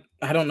 I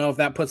don't know if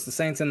that puts the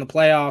Saints in the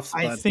playoffs.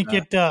 I think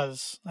it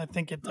does.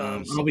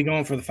 I'll be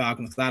going for the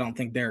Falcons because I don't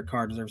think Derek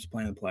Carr deserves to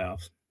play in the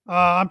playoffs.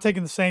 I'm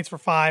taking the Saints for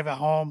 5 at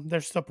home.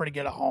 They're still pretty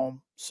good at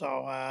home.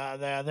 So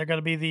they're going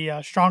to be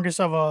the strongest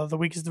of the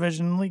weakest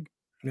division in the league.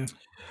 Yeah.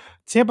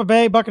 Tampa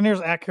Bay Buccaneers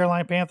at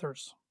Carolina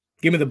Panthers.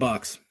 Give me the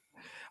Bucks.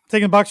 I'm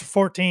taking the Bucks for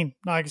 14.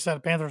 Like I said,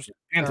 the Panthers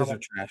are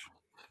trash.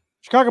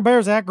 Chicago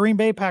Bears at Green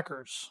Bay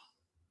Packers.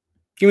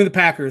 Give me the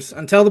Packers.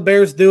 Until the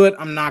Bears do it,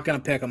 I'm not going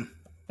to pick them.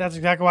 That's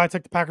exactly why I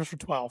took the Packers for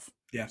 12.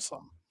 Yeah.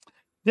 So,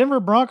 Denver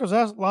Broncos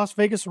at Las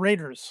Vegas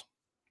Raiders.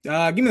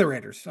 Give me the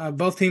Raiders.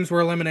 Both teams were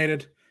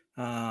eliminated.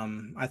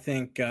 I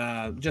think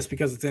just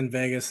because it's in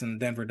Vegas and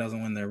Denver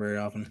doesn't win there very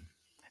often.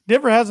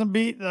 Denver hasn't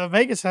beat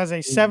Vegas has a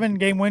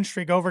 7-game win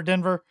streak over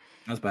Denver.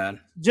 That's bad.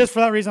 Just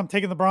for that reason, I'm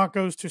taking the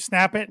Broncos to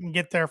snap it and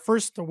get their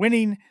first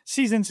winning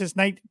season since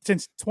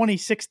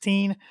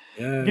 2016.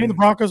 Yeah. Give me the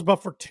Broncos,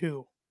 but for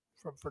 2.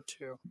 For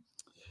 2.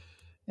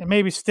 And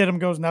maybe Stidham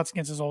goes nuts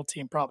against his old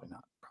team. Probably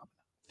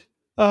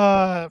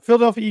not.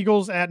 Philadelphia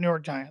Eagles at New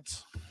York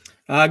Giants.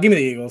 Give me the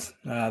Eagles.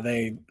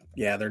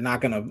 They're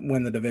not going to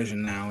win the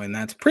division now, and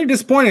that's pretty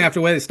disappointing after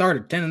the way they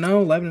started. 10-0,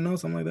 11-0,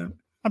 something like that.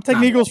 I'm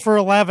taking Eagles for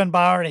 11, but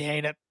I already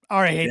hate it.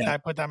 That I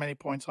put that many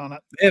points on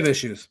it. They have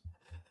issues.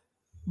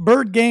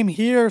 Bird game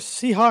here,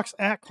 Seahawks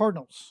at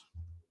Cardinals.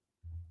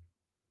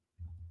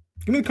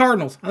 Give me the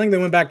Cardinals. I think they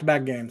win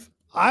back-to-back games.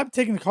 I'm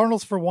taking the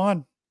Cardinals for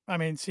 1. I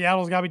mean,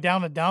 Seattle's got to be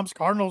down the dumps.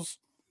 Cardinals,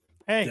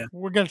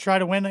 we're going to try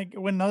to win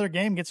another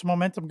game, get some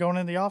momentum going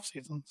into the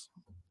offseason.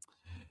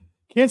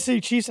 Kansas City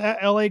Chiefs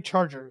at LA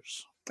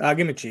Chargers.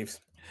 Give me Chiefs.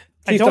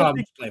 I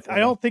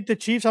don't think the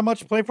Chiefs have much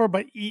to play for,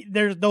 but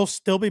they'll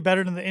still be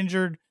better than the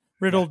injured,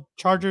 riddled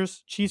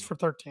Chargers. Chiefs for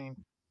 13.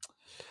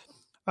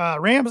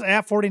 Rams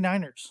at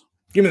 49ers.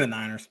 Give me the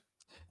Niners.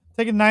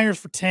 Taking Niners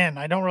for 10.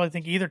 I don't really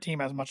think either team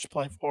has much to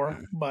play for,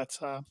 but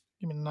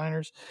give me the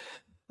Niners.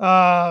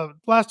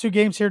 Last 2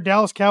 games here,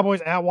 Dallas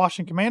Cowboys at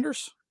Washington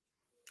Commanders.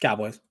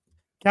 Cowboys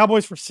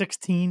for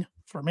 16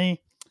 for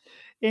me.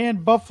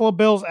 And Buffalo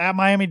Bills at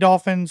Miami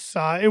Dolphins.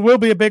 It will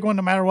be a big one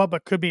no matter what,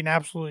 but could be an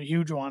absolutely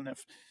huge one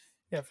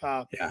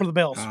for the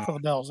Bills. For the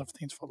Bills, if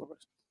things fall over.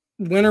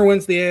 Winner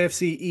wins the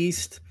AFC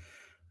East.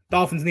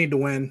 Dolphins need to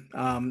win.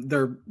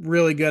 They're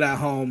really good at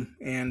home,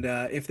 and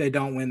if they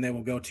don't win, they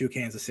will go to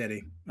Kansas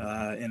City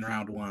in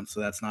round 1. So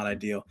that's not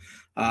ideal.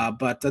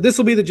 But this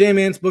will be the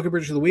J-Man's Book of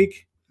Bridge of the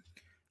Week.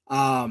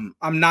 I'm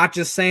not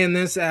just saying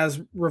this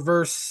as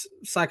reverse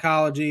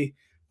psychology.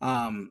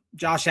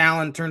 Josh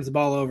Allen turns the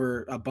ball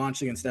over a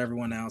bunch against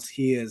everyone else.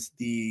 He is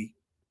the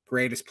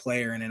greatest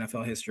player in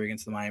NFL history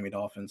against the Miami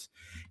Dolphins.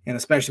 And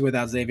especially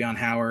without Xavier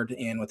Howard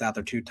and without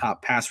their 2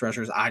 top pass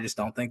rushers, I just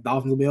don't think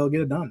Dolphins will be able to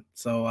get it done.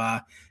 So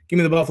give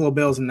me the Buffalo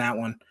Bills in that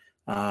one.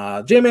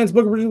 J-Man's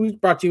Book was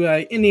brought to you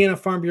by Indiana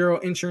Farm Bureau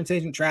Insurance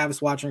Agent Travis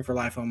Watching for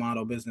Life Home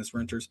Auto Business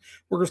Renters,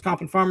 Workers'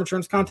 Comp and Farm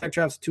Insurance. Contact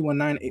Travis at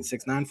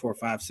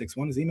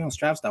 219-869-4561. His email is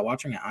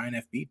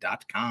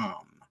travis.watching@infb.com.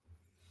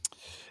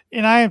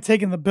 And I am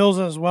taking the Bills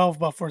as well,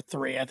 but for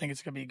 3. I think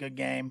it's going to be a good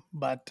game.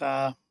 But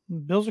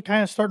Bills are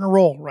kind of starting to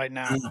roll right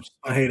now.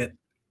 I hate it.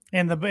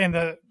 And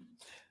the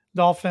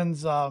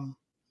Dolphins are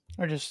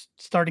just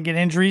starting to get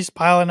injuries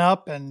piling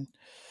up, and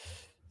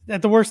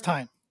at the worst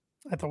time.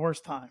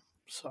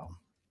 So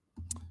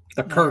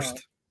they're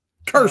cursed.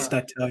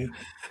 I tell you.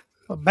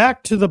 But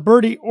back to the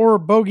birdie or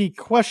bogey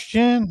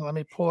question. Let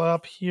me pull it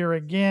up here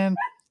again.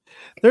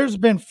 There's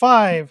been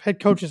 5 head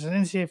coaches in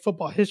NCAA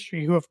football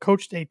history who have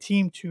coached a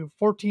team to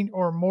 14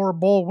 or more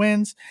bowl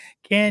wins.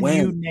 Can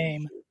you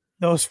name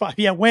those 5?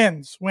 Yeah,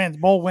 wins,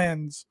 bowl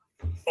wins.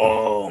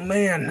 Oh,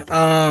 man.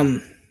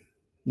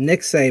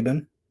 Nick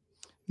Saban.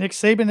 Nick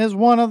Saban is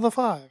one of the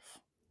 5.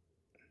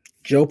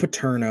 Joe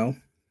Paterno.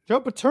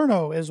 Joe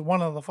Paterno is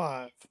one of the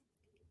 5.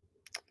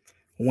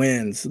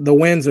 Wins. The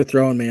wins are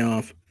throwing me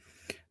off.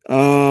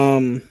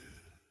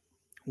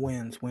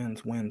 Wins.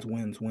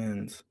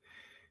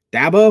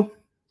 Dabo?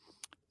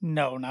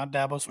 No, not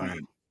Dabo's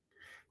fine.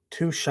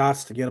 2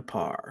 shots to get a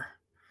par.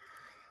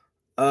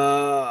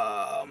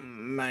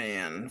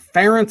 Man.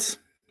 Ferentz?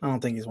 I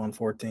don't think he's won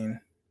 14.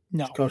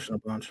 No. He's coaching a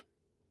bunch.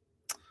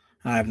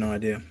 I have no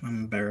idea.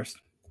 I'm embarrassed.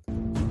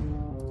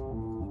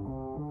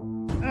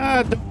 Don't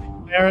be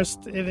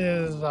embarrassed. It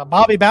is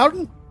Bobby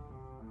Bowden.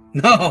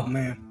 No,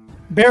 man.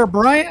 Bear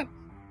Bryant.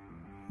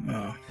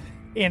 Oh.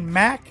 And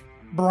Mac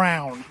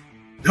Brown.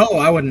 No,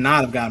 I would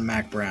not have gotten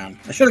Mac Brown.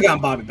 I should have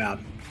gotten Bobby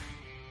Bowden.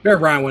 Bear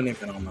Bryant wouldn't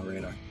even been on my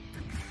radar.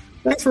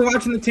 Thanks for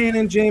watching the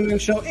TNN J-Man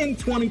Show in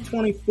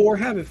 2024.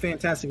 Have a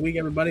fantastic week,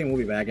 everybody, and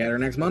we'll be back at her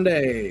next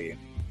Monday.